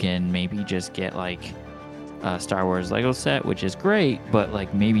you can maybe just get like a Star Wars Lego set, which is great, but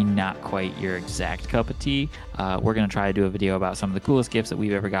like maybe not quite your exact cup of tea. We're going to try to do a video about some of the coolest gifts that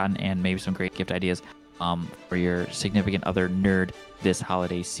we've ever gotten and maybe some great gift ideas for your significant other nerd this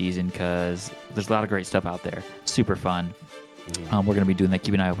holiday season, because there's a lot of great stuff out there. Super fun. We're going to be doing that.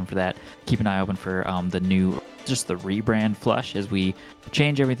 Keep an eye open for that. Keep an eye open for the rebrand flush as we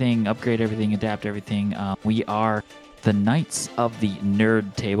change everything, upgrade everything, adapt everything. We are the Knights of the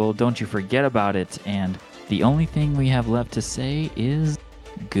Nerd Table. Don't you forget about it. And the only thing we have left to say is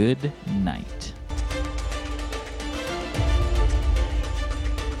good night.